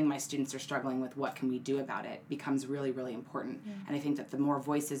here's something my students are struggling with, what can we do about it, becomes really, really important. Yeah. And I think that the more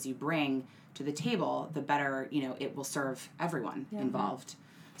voices you bring to the table, the better, it will serve everyone involved.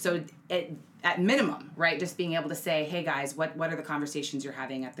 So at minimum, right, just being able to say, hey guys, what are the conversations you're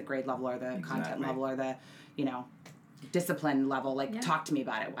having at the grade level or the content level or the, discipline level? Like, talk to me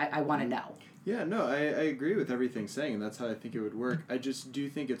about it. I want to know. Yeah, no, I agree with everything saying, and that's how I think it would work. I just do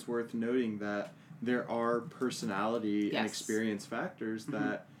think it's worth noting that there are personality and experience factors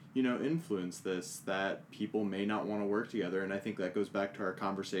that, influence this, that people may not want to work together, and I think that goes back to our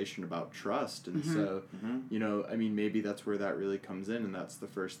conversation about trust, and so, maybe that's where that really comes in, and that's the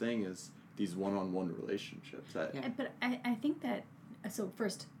first thing, is these one-on-one relationships. But I think that, so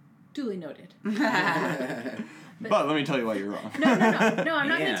first, duly noted. But let me tell you why you're wrong. No, I'm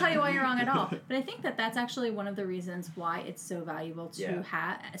not going to tell you why you're wrong at all. But I think that that's actually one of the reasons why it's so valuable to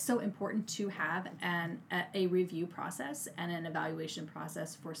have, so important to have a review process and an evaluation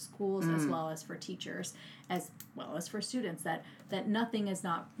process for schools as well as for teachers, as well as for students, that nothing is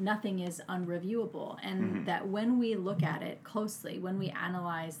unreviewable, and that when we look at it closely, when we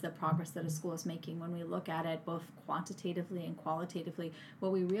analyze the progress that a school is making, when we look at it both quantitatively and qualitatively,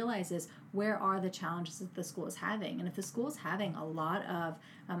 what we realize is, where are the challenges that the school is having? And if the school is having a lot of,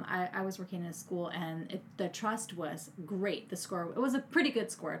 I was working in a school, and the trust was great. It was a pretty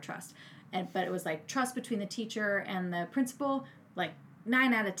good score of trust, but it was like trust between the teacher and the principal, like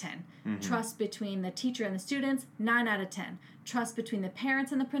 9 out of 10. Trust between the teacher and the students, 9 out of 10. Trust between the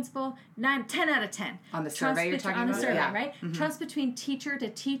parents and the principal, 10 out of 10. On the survey you're talking about? On the survey, right? Trust between teacher to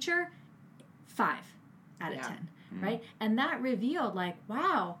teacher, 5 out of 10. Right? And that revealed, like,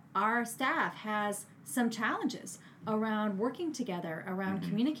 wow, our staff has some challenges around working together, around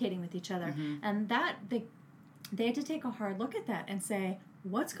communicating with each other. And that they had to take a hard look at that and say,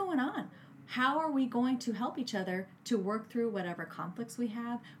 what's going on? How are we going to help each other to work through whatever conflicts we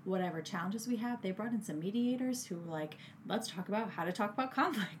have, whatever challenges we have? They brought in some mediators who were like, let's talk about how to talk about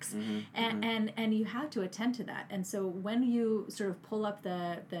conflicts. And you have to attend to that. And so when you sort of pull up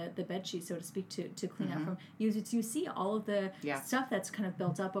the bed sheet, so to speak, to clean up from, you see all of the stuff that's kind of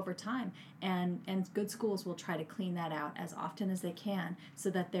built up over time. And good schools will try to clean that out as often as they can, so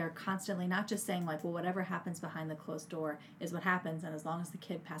that they're constantly not just saying, like, well, whatever happens behind the closed door is what happens, and as long as the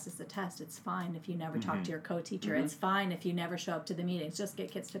kid passes the test, it's fine if you never talk to your co-teacher. It's fine if you never show up to the meetings. Just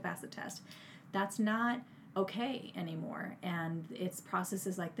get kids to pass the test. That's not okay anymore. And it's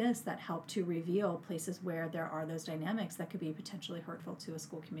processes like this that help to reveal places where there are those dynamics that could be potentially hurtful to a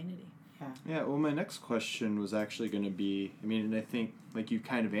school community. Yeah, well, my next question was actually going to be, and I think, like, you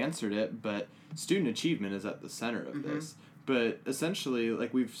kind of answered it, but student achievement is at the center of this. But essentially,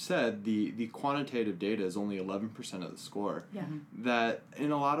 like we've said, the quantitative data is only 11% of the score. Yeah. That,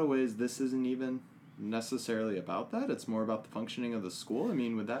 in a lot of ways, this isn't even necessarily about that. It's more about the functioning of the school.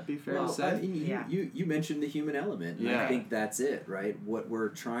 Would that be fair to say? You mentioned the human element, and I think that's it, right? What we're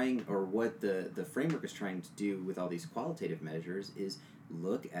trying, or what the framework is trying to do with all these qualitative measures, is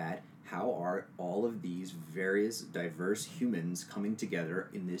look at how are all of these various diverse humans coming together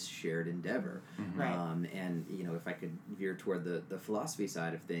in this shared endeavor. Right. And, if I could veer toward the philosophy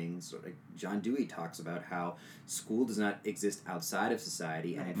side of things, like John Dewey talks about how school does not exist outside of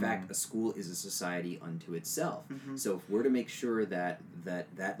society, and in fact, a school is a society unto itself. So if we're to make sure that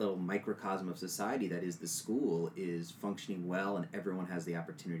little microcosm of society that is the school is functioning well and everyone has the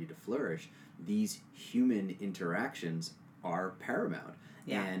opportunity to flourish, these human interactions are paramount.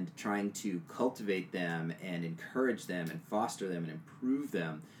 Yeah. And trying to cultivate them and encourage them and foster them and improve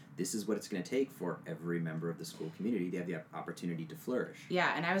them, this is what it's going to take for every member of the school community to have the opportunity to flourish.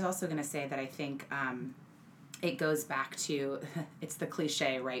 Yeah, and I was also going to say that I think it goes back to, it's the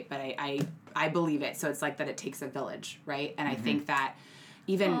cliche, right? But I believe it. So it's like that it takes a village, right? And I think that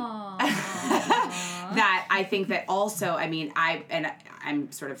even that I think that also, I mean,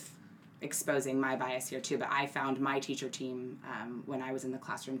 I'm sort of exposing my bias here too, but I found my teacher team when I was in the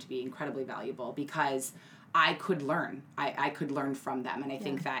classroom to be incredibly valuable because I could learn. I could learn from them. And I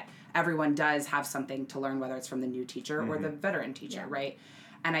think that everyone does have something to learn, whether it's from the new teacher or the veteran teacher, right?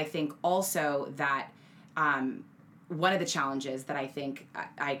 And I think also that one of the challenges that I think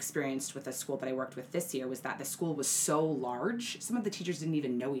I experienced with a school that I worked with this year was that the school was so large, some of the teachers didn't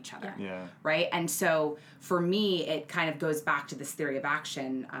even know each other, right? And so for me, it kind of goes back to this theory of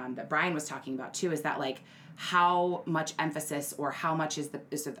action that Brian was talking about too, is that like how much emphasis or how much is the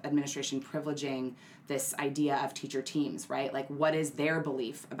administration privileging this idea of teacher teams, right? Like what is their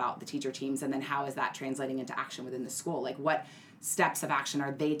belief about the teacher teams, and then how is that translating into action within the school? Like what steps of action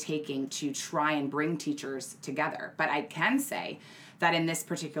are they taking to try and bring teachers together? But I can say that in this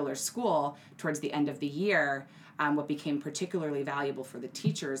particular school, towards the end of the year, what became particularly valuable for the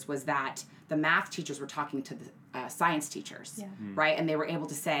teachers was that the math teachers were talking to the science teachers, right? And they were able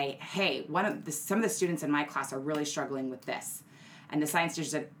to say, hey, some of the students in my class are really struggling with this. And the science teacher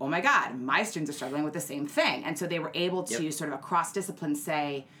said, oh my God, my students are struggling with the same thing. And so they were able to sort of across discipline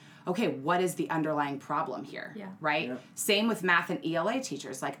say, okay, what is the underlying problem here, right? Yeah. Same with math and ELA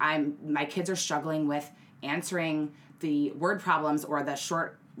teachers. Like my kids are struggling with answering the word problems or the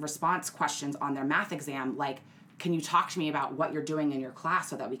short response questions on their math exam. Like, can you talk to me about what you're doing in your class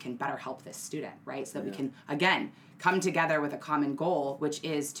so that we can better help this student, right? So that we can, again, come together with a common goal, which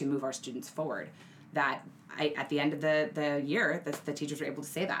is to move our students forward. That at the end of the year, the teachers were able to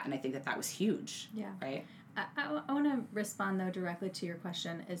say that, and I think that was huge, right? I want to respond, though, directly to your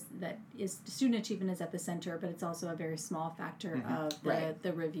question, is student achievement is at the center, but it's also a very small factor of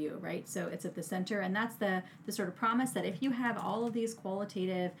the review, right? So it's at the center, and that's the sort of promise that if you have all of these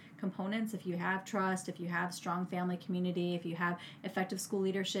qualitative components, if you have trust, if you have strong family community, if you have effective school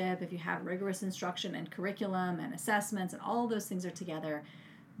leadership, if you have rigorous instruction and curriculum and assessments, and all of those things are together,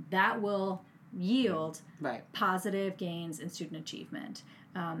 that will yield positive gains in student achievement.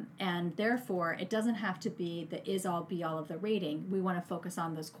 And therefore, it doesn't have to be the is-all, be-all of the rating. We want to focus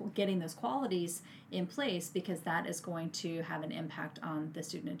on getting those qualities in place because that is going to have an impact on the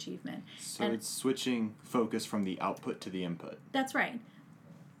student achievement. So it's switching focus from the output to the input. That's right.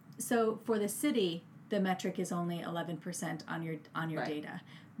 So for the city, the metric is only 11% on your data.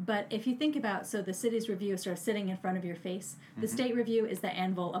 But if you think about, so the city's review is sort of sitting in front of your face. The state review is the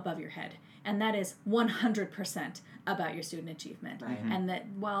anvil above your head. And that is 100% about your student achievement. Right. And that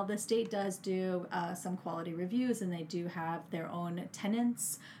while the state does do some quality reviews and they do have their own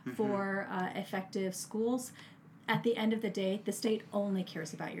tenets for effective schools, at the end of the day, the state only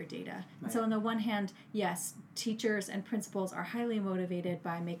cares about your data. Right. And so on the one hand, yes, teachers and principals are highly motivated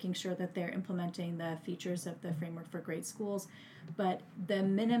by making sure that they're implementing the features of the Framework for Great Schools, but the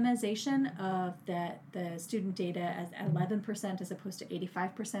minimization of the student data as 11% as opposed to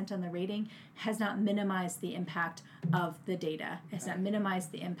 85% on the rating has not minimized the impact of the data. Has not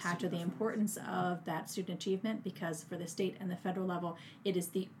minimized the impact or the importance of that student achievement, because for the state and the federal level, it is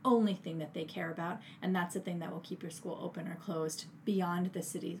the only thing that they care about, and that's the thing that will keep your school open or closed beyond the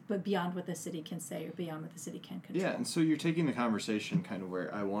city, but beyond what the city can say or beyond what the city can control. Yeah, and so you're taking the conversation kind of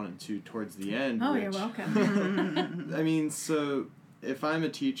where I wanted to towards the end. Oh, you're welcome. I mean, so if I'm a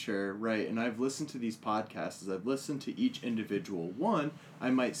teacher, right, and I've listened to these podcasts, as I've listened to each individual one, I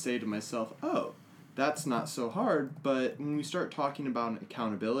might say to myself, oh, that's not so hard. But when we start talking about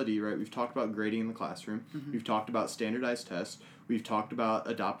accountability, right, we've talked about grading in the classroom, we've talked about standardized tests, we've talked about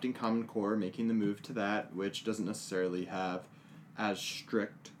adopting Common Core, making the move to that, which doesn't necessarily have as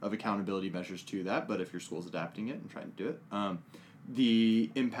strict of accountability measures to that, but if your school's adapting it and trying to do it. The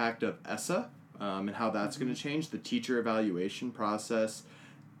impact of ESSA, and how that's going to change, the teacher evaluation process,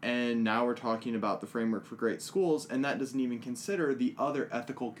 and now we're talking about the Framework for Great Schools, and that doesn't even consider the other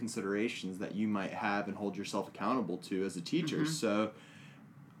ethical considerations that you might have and hold yourself accountable to as a teacher. So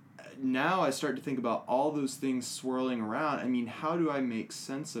now I start to think about all those things swirling around. I mean, how do I make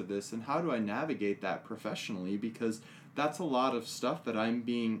sense of this, and how do I navigate that professionally? Because that's a lot of stuff that I'm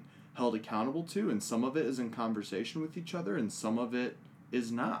being held accountable to, and some of it is in conversation with each other, and some of it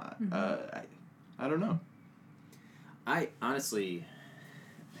is not. I don't know. I honestly,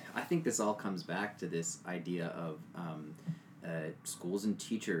 I think this all comes back to this idea of schools and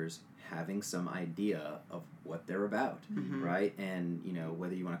teachers having some idea of what they're about, right? And, you know,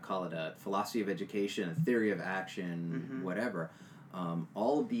 whether you want to call it a philosophy of education, a theory of action, whatever,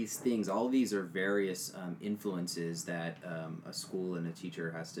 all of these things, all of these are various influences that a school and a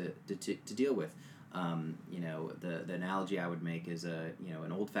teacher has to deal with. You know, the analogy I would make is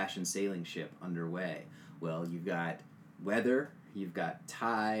an old-fashioned sailing ship underway. Well, you've got weather, you've got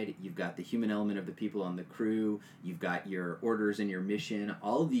tide, you've got the human element of the people on the crew, you've got your orders and your mission.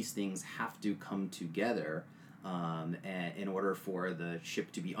 All of these things have to come together in order for the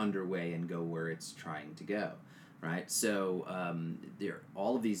ship to be underway and go where it's trying to go, right? So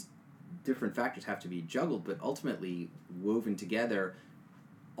all of these different factors have to be juggled, but ultimately woven together,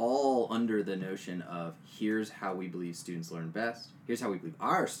 all under the notion of here's how we believe students learn best, here's how we believe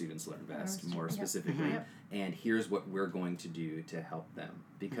our students learn best, more specifically, and here's what we're going to do to help them.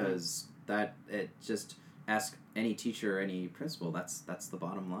 Because ask any teacher, any principal, that's the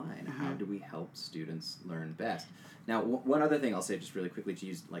bottom line. How do we help students learn best? Now, one other thing I'll say just really quickly, to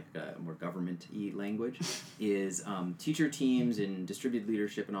use like a more government-y language, is teacher teams and distributed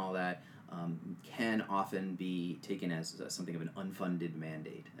leadership and all that can often be taken as something of an unfunded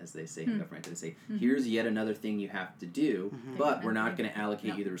mandate, as they say in government. They say, here's yet another thing you have to do, but we're not going to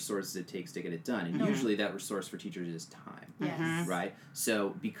allocate you the resources it takes to get it done. And usually that resource for teachers is time, right?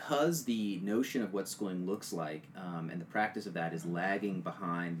 So because the notion of what schooling looks like and the practice of that is lagging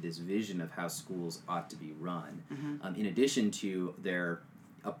behind this vision of how schools ought to be run, in addition to their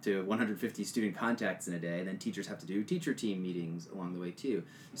up to 150 student contacts in a day, then teachers have to do teacher team meetings along the way too.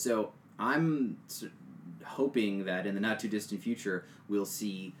 So I'm hoping that in the not too distant future, we'll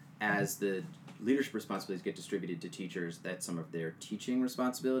see, as the leadership responsibilities get distributed to teachers, that some of their teaching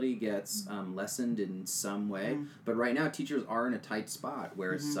responsibility gets lessened in some way. But right now, teachers are in a tight spot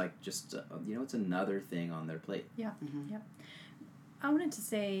where it's like just, it's another thing on their plate. Yeah. I wanted to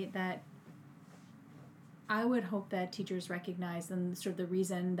say that I would hope that teachers recognize, and sort of the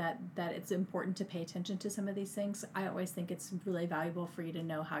reason that it's important to pay attention to some of these things, I always think it's really valuable for you to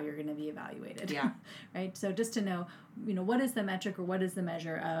know how you're going to be evaluated. Yeah. Right? So just to know, what is the metric or what is the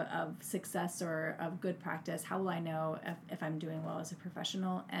measure of success or of good practice? How will I know if I'm doing well as a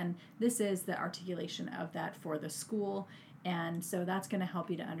professional? And this is the articulation of that for the school. And so that's going to help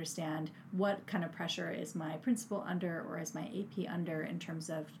you to understand what kind of pressure is my principal under or is my AP under in terms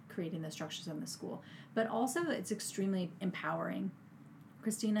of creating the structures in the school. But also it's extremely empowering.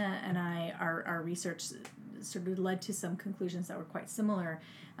 Christina and our research sort of led to some conclusions that were quite similar.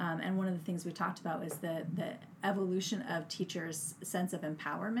 And one of the things we talked about is the evolution of teachers' sense of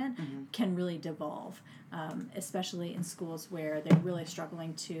empowerment can really devolve, especially in schools where they're really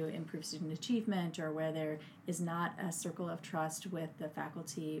struggling to improve student achievement or where there is not a circle of trust with the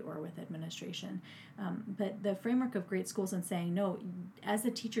faculty or with administration. But the framework of Great Schools and saying, no, as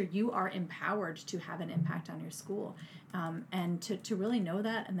a teacher, you are empowered to have an impact on your school. And to really know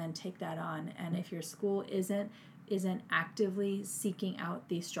that and then take that on. And if your school isn't actively seeking out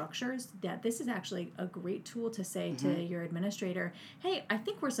these structures, that this is actually a great tool to say to your administrator, hey, I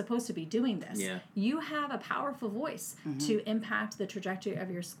think we're supposed to be doing this. Yeah. You have a powerful voice to impact the trajectory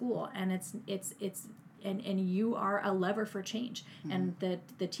of your school, and it's and you are a lever for change. And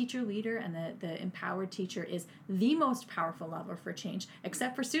the teacher leader and the empowered teacher is the most powerful lever for change,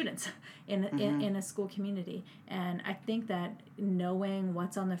 except for students in a school community. And I think that knowing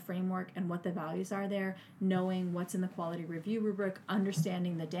what's on the framework and what the values are there, knowing what's in the quality review rubric,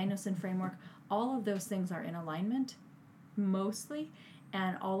 understanding the Danielson framework, all of those things are in alignment, mostly.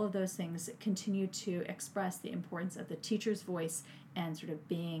 And all of those things continue to express the importance of the teacher's voice and sort of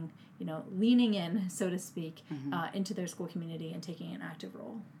being, leaning in, so to speak, into their school community and taking an active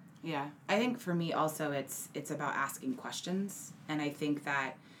role. Yeah. I think for me also it's about asking questions. And I think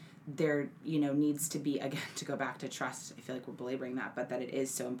that there, needs to be, again, to go back to trust, I feel like we're belaboring that, but that it is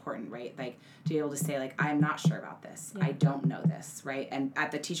so important, right? Like, to be able to say, like, I'm not sure about this. Yeah. I don't know this, right? And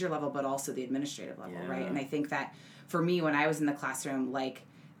at the teacher level, but also the administrative level, right? And I think that for me, when I was in the classroom, like,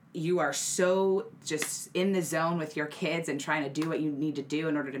 you are so just in the zone with your kids and trying to do what you need to do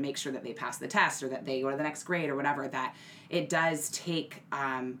in order to make sure that they pass the test or that they go to the next grade or whatever, that it does take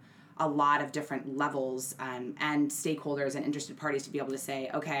a lot of different levels and stakeholders and interested parties to be able to say,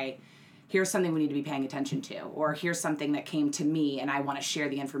 okay, here's something we need to be paying attention to, or here's something that came to me and I want to share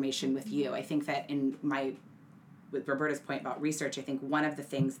the information with you. I think that with Roberta's point about research, I think one of the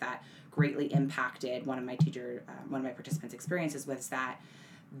things that greatly impacted one of my participants' experiences was that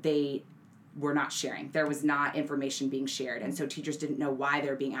they were not sharing. There was not information being shared. And so teachers didn't know why they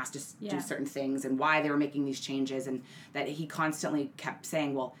were being asked to do certain things and why they were making these changes. And that he constantly kept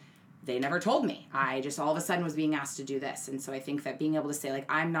saying, well, they never told me. I just all of a sudden was being asked to do this. And so I think that being able to say, like,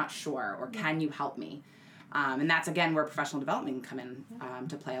 I'm not sure, or can you help me? And that's, again, where professional development can come in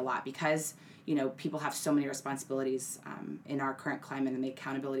to play a lot, because, you know, people have so many responsibilities in our current climate, and the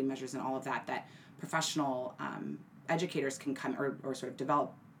accountability measures and all of that, that professional educators can come, or sort of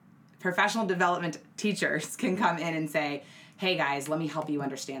professional development teachers can come in and say, hey, guys, let me help you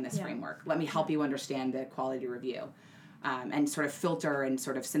understand this framework. Let me help you understand the quality review. And sort of filter and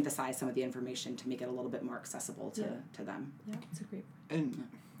sort of synthesize some of the information to make it a little bit more accessible to them. Yeah, that's a great point. And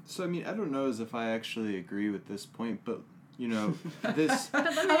so, I mean, I don't know as if I actually agree with this point, but, you know, this...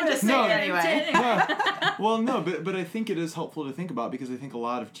 But let me just say it anyway. Yeah. Well, no, but I think it is helpful to think about, because I think a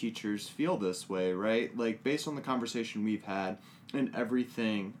lot of teachers feel this way, right? Like, based on the conversation we've had and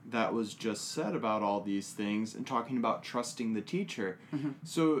everything that was just said about all these things, and talking about trusting the teacher. Mm-hmm.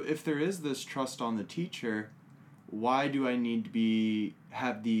 So if there is this trust on the teacher, why do I need to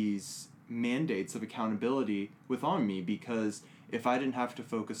have these mandates of accountability on me? Because if I didn't have to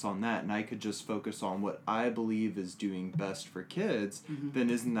focus on that, and I could just focus on what I believe is doing best for kids, then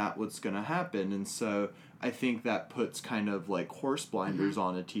isn't that what's going to happen? And so I think that puts kind of like horse blinders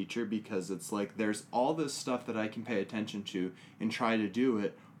on a teacher, because it's like there's all this stuff that I can pay attention to and try to do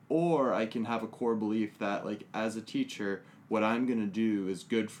it, or I can have a core belief that, like, as a teacher, what I'm going to do is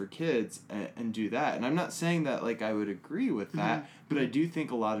good for kids, and do that. And I'm not saying that, like, I would agree with that, but I do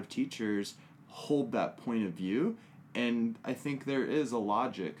think a lot of teachers hold that point of view, and I think there is a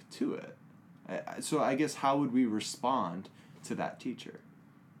logic to it. So I guess, how would we respond to that teacher?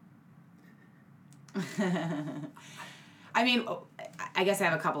 I mean, I guess I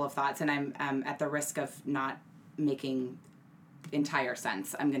have a couple of thoughts, and I'm at the risk of not making entire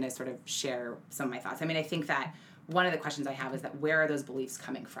sense. I'm going to sort of share some of my thoughts. I mean, I think that one of the questions I have is that, where are those beliefs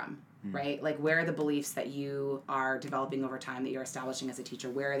coming from, right? Like, where are the beliefs that you are developing over time, that you're establishing as a teacher?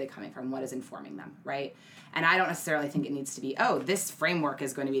 Where are they coming from? What is informing them, right? And I don't necessarily think it needs to be, oh, this framework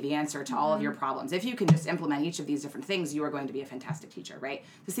is going to be the answer to all of your problems. If you can just implement each of these different things, you are going to be a fantastic teacher, right?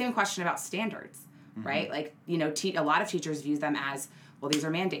 The same question about standards, right? Like, you know, a lot of teachers view them as, well, these are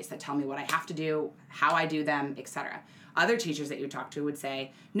mandates that tell me what I have to do, how I do them, etc. Other teachers that you talk to would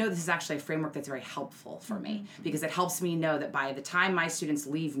say, no, this is actually a framework that's very helpful for me, because it helps me know that by the time my students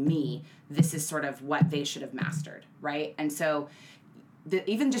leave me, this is sort of what they should have mastered, right? And so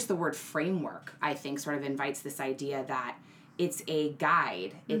even just the word framework, I think, sort of invites this idea that it's a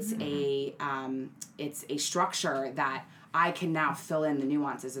guide, it's a structure that I can now fill in the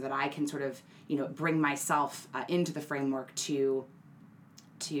nuances, or that I can sort of, you know, bring myself into the framework to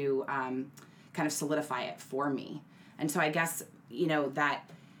kind of solidify it for me. And so I guess, you know, that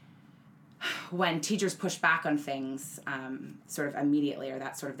when teachers push back on things sort of immediately, or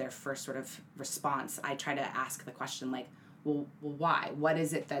that's sort of their first sort of response, I try to ask the question, like, well, why? What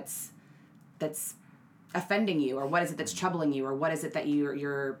is it that's offending you, or what is it that's troubling you, or what is it that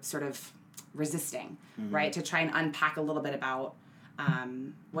you're sort of resisting, right? To try and unpack a little bit about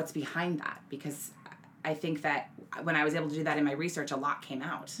what's behind that, because I think that when I was able to do that in my research, a lot came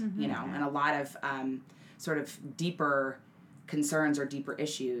out, you know, and a lot of sort of deeper concerns or deeper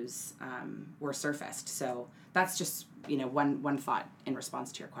issues were surfaced. So that's just, you know, one thought in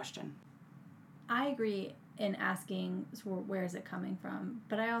response to your question. I agree in asking, so where is it coming from?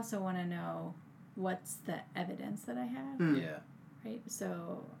 But I also want to know, what's the evidence that I have? Yeah. Right?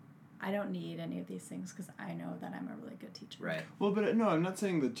 So I don't need any of these things, because I know that I'm a really good teacher. Right. Well, but no, I'm not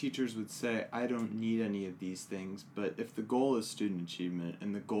saying that teachers would say, I don't need any of these things, but if the goal is student achievement,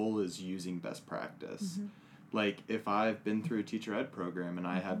 and the goal is using best practice, like, if I've been through a teacher ed program and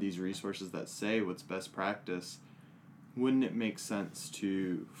I have these resources that say what's best practice, wouldn't it make sense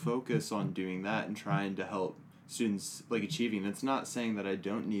to focus on doing that and trying to help students, like, achieving? It's not saying that I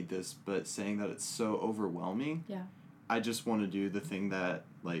don't need this, but saying that it's so overwhelming. Yeah. I just want to do the thing that,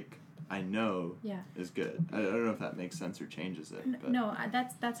 like, I know is good. I don't know if that makes sense or changes it. But. No,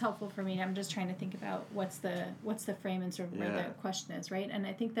 that's helpful for me. I'm just trying to think about what's the frame and sort of where the question is, right? And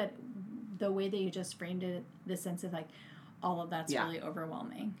I think that the way that you just framed it, the sense of, like, all of that's Yeah. really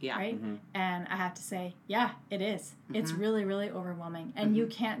overwhelming, Yeah. right? Mm-hmm. And I have to say, yeah, it is. It's really, really overwhelming. And you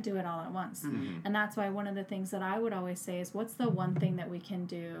can't do it all at once. And that's why one of the things that I would always say is, what's the one thing that we can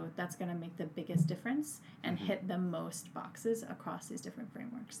do that's going to make the biggest difference and hit the most boxes across these different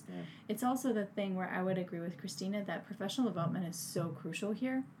frameworks? Yeah. It's also the thing where I would agree with Christina that professional development is so crucial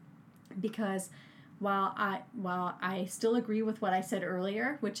here, because while I still agree with what I said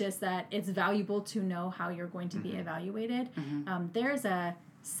earlier, which is that it's valuable to know how you're going to be evaluated, there's a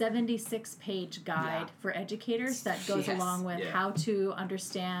 76-page guide for educators that goes Yes. along with Yeah. how to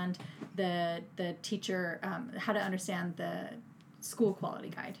understand the teacher, how to understand the school quality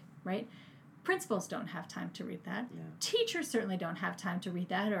guide, right? Principals don't have time to read that. Yeah. Teachers certainly don't have time to read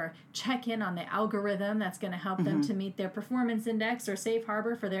that or check in on the algorithm that's going to help them to meet their performance index or safe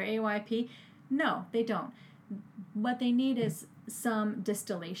harbor for their AYP. No, they don't. What they need is some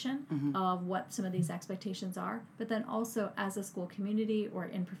distillation of what some of these expectations are, but then also as a school community or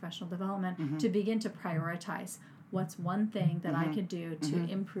in professional development to begin to prioritize what's one thing that I could do to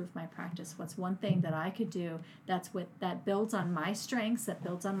improve my practice, what's one thing that I could do that builds on my strengths, that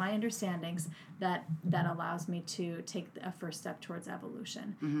builds on my understandings, that allows me to take a first step towards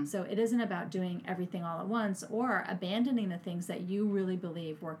evolution. So it isn't about doing everything all at once or abandoning the things that you really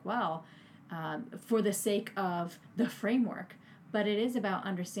believe work well for the sake of the framework, but it is about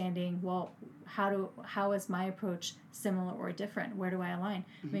understanding, well, how is my approach similar or different? Where do I align?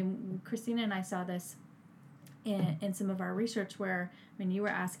 I mean, Christina and I saw this in some of our research where, I mean, you were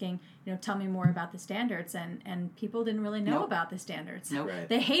asking, tell me more about the standards, and people didn't really know Nope. about the standards. Nope. Right.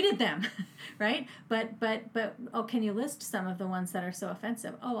 They hated them, right? But can you list some of the ones that are so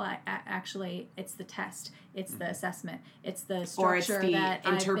offensive? Oh, actually, it's the test, it's the assessment, it's the Or it's structure the that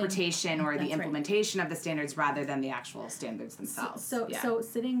interpretation or the That's right. implementation of the standards rather than the actual standards themselves. So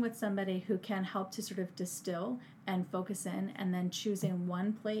sitting with somebody who can help to sort of distill and focus in, and then choosing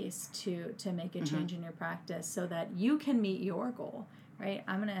one place to make a change in your practice so that you can meet your goal. Right,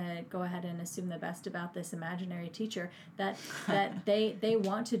 I'm gonna go ahead and assume the best about this imaginary teacher, that they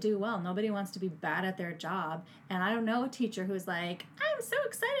want to do well. Nobody wants to be bad at their job, and I don't know a teacher who's like, I'm so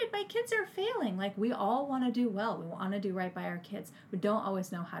excited my kids are failing. Like, we all want to do well. We want to do right by our kids. We don't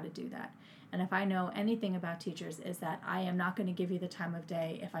always know how to do that. And if I know anything about teachers, is that I am not going to give you the time of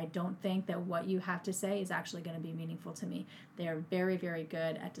day if I don't think that what you have to say is actually going to be meaningful to me. They are very, very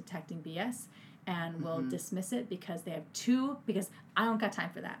good at detecting BS and will dismiss it because I don't got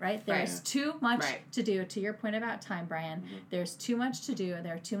time for that, right? There's too much to do. To your point about time, Brian, there's too much to do, and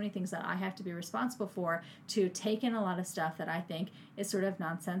there are too many things that I have to be responsible for to take in a lot of stuff that I think is sort of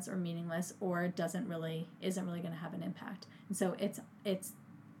nonsense or meaningless or isn't really going to have an impact. And so it's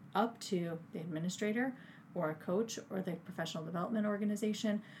up to the administrator or a coach or the professional development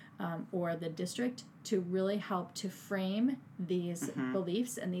organization or the district to really help to frame these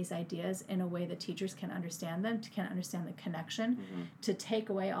beliefs and these ideas in a way that teachers can understand them, can understand the connection, to take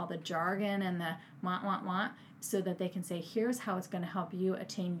away all the jargon and the want, so that they can say, here's how it's going to help you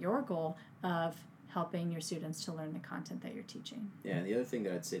attain your goal of helping your students to learn the content that you're teaching. Yeah, and the other thing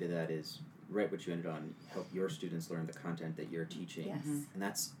that I'd say to that is, right what you ended on, help your students learn the content that you're teaching. Yes. And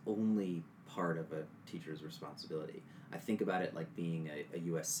that's only part of a teacher's responsibility. I think about it like being a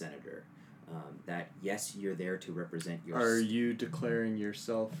U.S. senator. That, yes, you're there to represent your... Are you declaring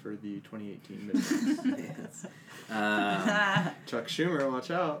yourself for the 2018 midterms? Yes. Chuck Schumer,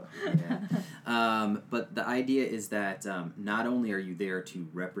 watch out. Yeah. But the idea is that not only are you there to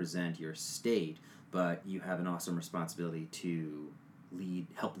represent your state, but you have an awesome responsibility to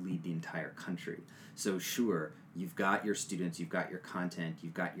help lead the entire country. So sure, you've got your students, you've got your content,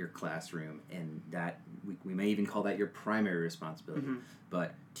 you've got your classroom, and that we may even call that your primary responsibility.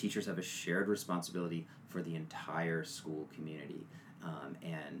 But teachers have a shared responsibility for the entire school community.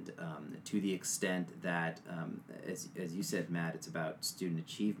 And to the extent that, as you said, Matt, it's about student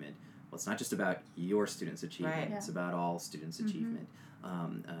achievement. Well, it's not just about your students' achievement. Right. It's about all students' achievement.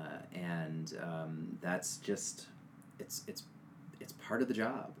 That's just, it's part of the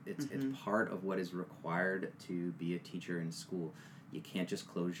job. It's part of what is required to be a teacher in school. You can't just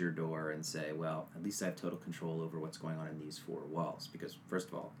close your door and say, well, at least I have total control over what's going on in these four walls, because first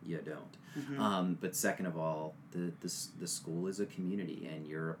of all, you don't. But second of all, the school is a community, and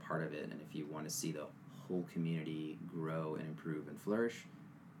you're a part of it. And if you want to see the whole community grow and improve and flourish,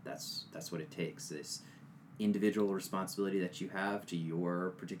 that's what it takes. This individual responsibility that you have to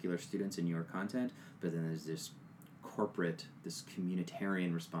your particular students and your content, but then there's this corporate, this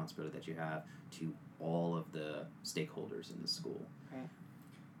communitarian responsibility that you have to all of the stakeholders in the school. Right.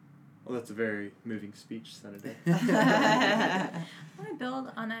 Well, that's a very moving speech, Senator. I want to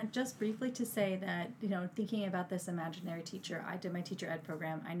build on that just briefly to say that, thinking about this imaginary teacher, I did my teacher ed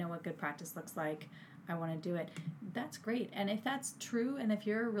program. I know what good practice looks like. I want to do it. That's great. And if that's true, and if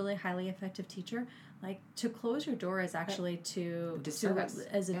you're a really highly effective teacher, to close your door is actually disservice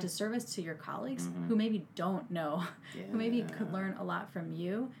to your colleagues who maybe don't know, who maybe could learn a lot from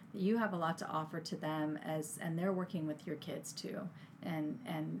you. You have a lot to offer to them and they're working with your kids too.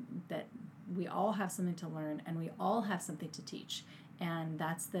 And that we all have something to learn and we all have something to teach. And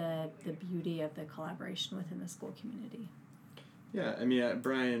that's the beauty of the collaboration within the school community. Yeah, I mean,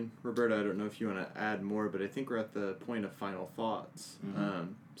 Brian, Roberta, I don't know if you want to add more, but I think we're at the point of final thoughts.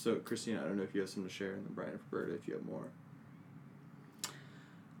 So, Christina, I don't know if you have something to share, and then Brian, Roberta, if you have more.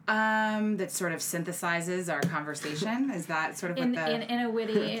 That sort of synthesizes our conversation. Is that sort of in a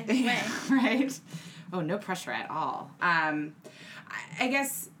witty way, right? Oh, no pressure at all. I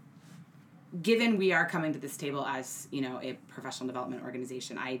guess, given we are coming to this table as a professional development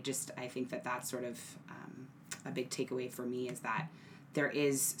organization, I think that that's sort of a big takeaway for me is that there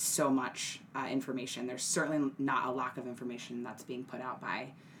is so much information. There's certainly not a lack of information that's being put out by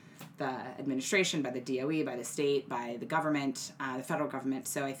the administration, by the DOE, by the state, by the government, the federal government.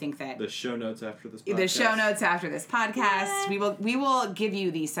 So I think that the show notes after this podcast. We will give you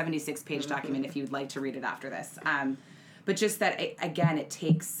the 76-page document if you'd like to read it after this. But just that, again, it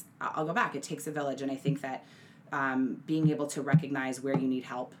takes a village. And I think that being able to recognize where you need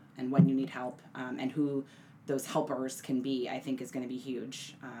help and when you need help and who those helpers can be, I think is going to be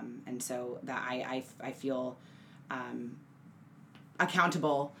huge. And so that I feel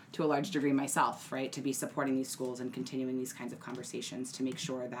accountable to a large degree myself, right, to be supporting these schools and continuing these kinds of conversations to make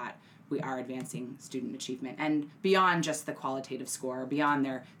sure that we are advancing student achievement and beyond just the qualitative score, beyond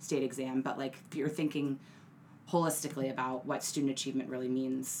their state exam, but if you're thinking holistically about what student achievement really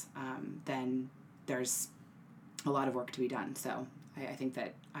means, then there's a lot of work to be done. So I think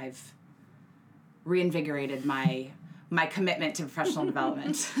that I've reinvigorated my commitment to professional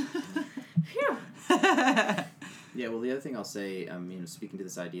development. Phew. Yeah, well, the other thing I'll say, speaking to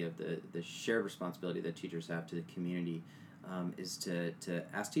this idea of the shared responsibility that teachers have to the community, is to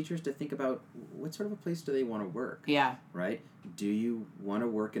ask teachers to think about what sort of a place do they want to work. Yeah. Right? Do you want to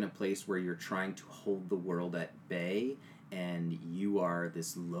work in a place where you're trying to hold the world at bay and you are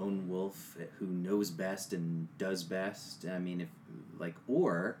this lone wolf who knows best and does best?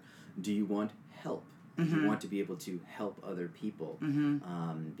 Or do you want help? Do you want to be able to help other people?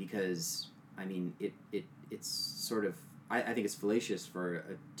 Because it's sort of, I think it's fallacious for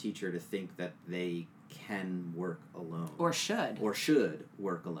a teacher to think that they can work alone. Or should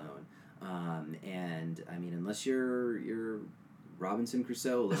work alone. Unless you're Robinson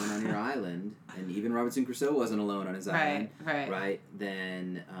Crusoe alone on your island, and even Robinson Crusoe wasn't alone on his island, right?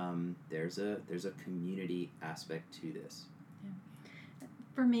 Then there's a community aspect to this. Yeah.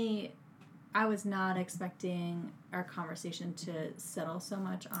 For me, I was not expecting our conversation to settle so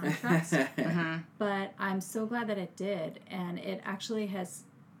much on trust, but I'm so glad that it did, and it actually has,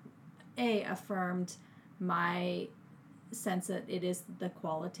 affirmed my sense that it is the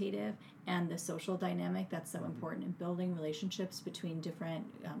qualitative and the social dynamic that's so important in building relationships between different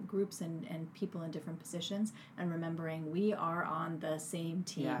groups and people in different positions, and remembering we are on the same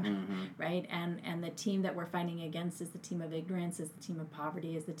team, right? And the team that we're fighting against is the team of ignorance, is the team of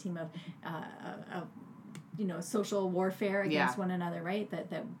poverty, is the team of social warfare against one another, right?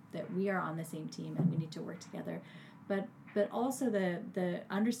 That we are on the same team and we need to work together. But also the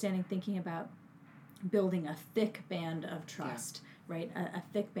understanding, thinking about building a thick band of trust, right? A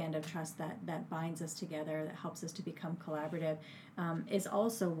thick band of trust that binds us together, that helps us to become collaborative, is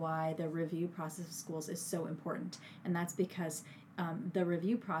also why the review process of schools is so important. And that's because the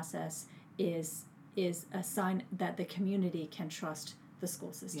review process is a sign that the community can trust the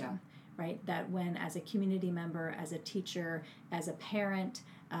school system, right? That when, as a community member, as a teacher, as a parent,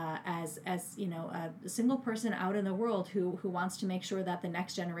 as a single person out in the world who wants to make sure that the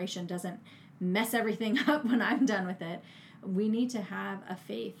next generation doesn't mess everything up when I'm done with it, we need to have a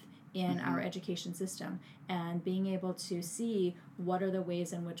faith in our education system, and being able to see what are the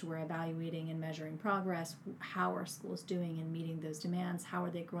ways in which we're evaluating and measuring progress, how are schools doing in meeting those demands, how are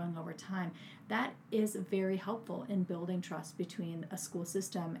they growing over time. That is very helpful in building trust between a school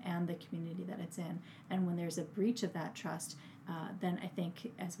system and the community that it's in. And when there's a breach of that trust, then I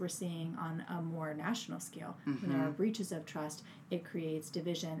think, as we're seeing on a more national scale, when there are breaches of trust, it creates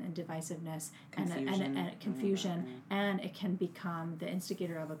division and divisiveness and confusion, and it can become the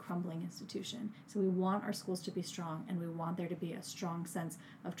instigator of a crumbling institution. So we want our schools to be strong, and we want there to be a strong sense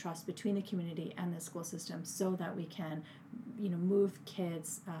of trust between the community and the school system, so that we can, move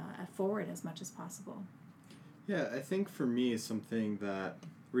kids forward as much as possible. Yeah, I think for me, something that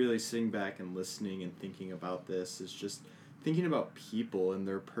really sitting back and listening and thinking about this is just thinking about people and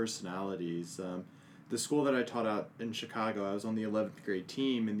their personalities. The school that I taught at in Chicago, I was on the 11th grade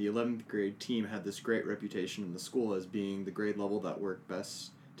team, and the 11th grade team had this great reputation in the school as being the grade level that worked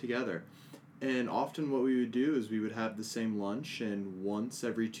best together. And often what we would do is we would have the same lunch, and once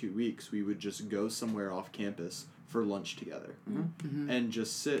every 2 weeks we would just go somewhere off campus for lunch together and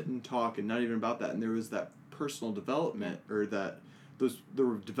just sit and talk, and not even about that. And there was that personal development, or the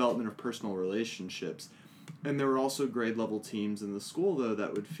development of personal relationships. And there were also grade level teams in the school, though,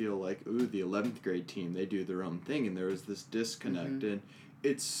 that would feel like, ooh, the 11th grade team, they do their own thing, and there was this disconnect. And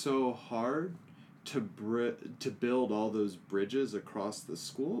it's so hard to build all those bridges across the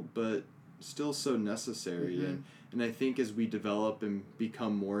school, but still so necessary. And I think as we develop and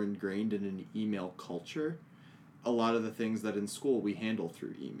become more ingrained in an email culture, a lot of the things that in school we handle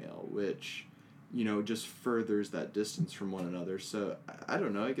through email, which just furthers that distance from one another. So I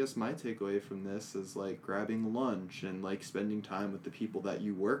don't know, I guess my takeaway from this is like grabbing lunch and like spending time with the people that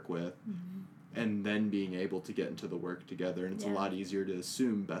you work with, and then being able to get into the work together. And it's a lot easier to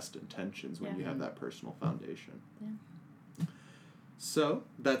assume best intentions when you have that personal foundation. So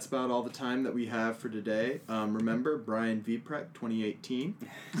that's about all the time that we have for today. Remember, Brian Vprek 2018.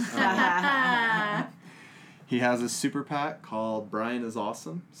 He has a super PAC called Brian is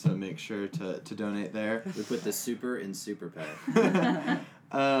Awesome, so make sure to donate there. We put the super in super PAC.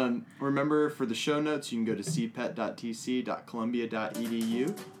 Remember, for the show notes, you can go to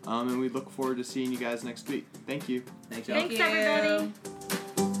cpet.tc.columbia.edu, and we look forward to seeing you guys next week. Thank you. Thanks, everybody.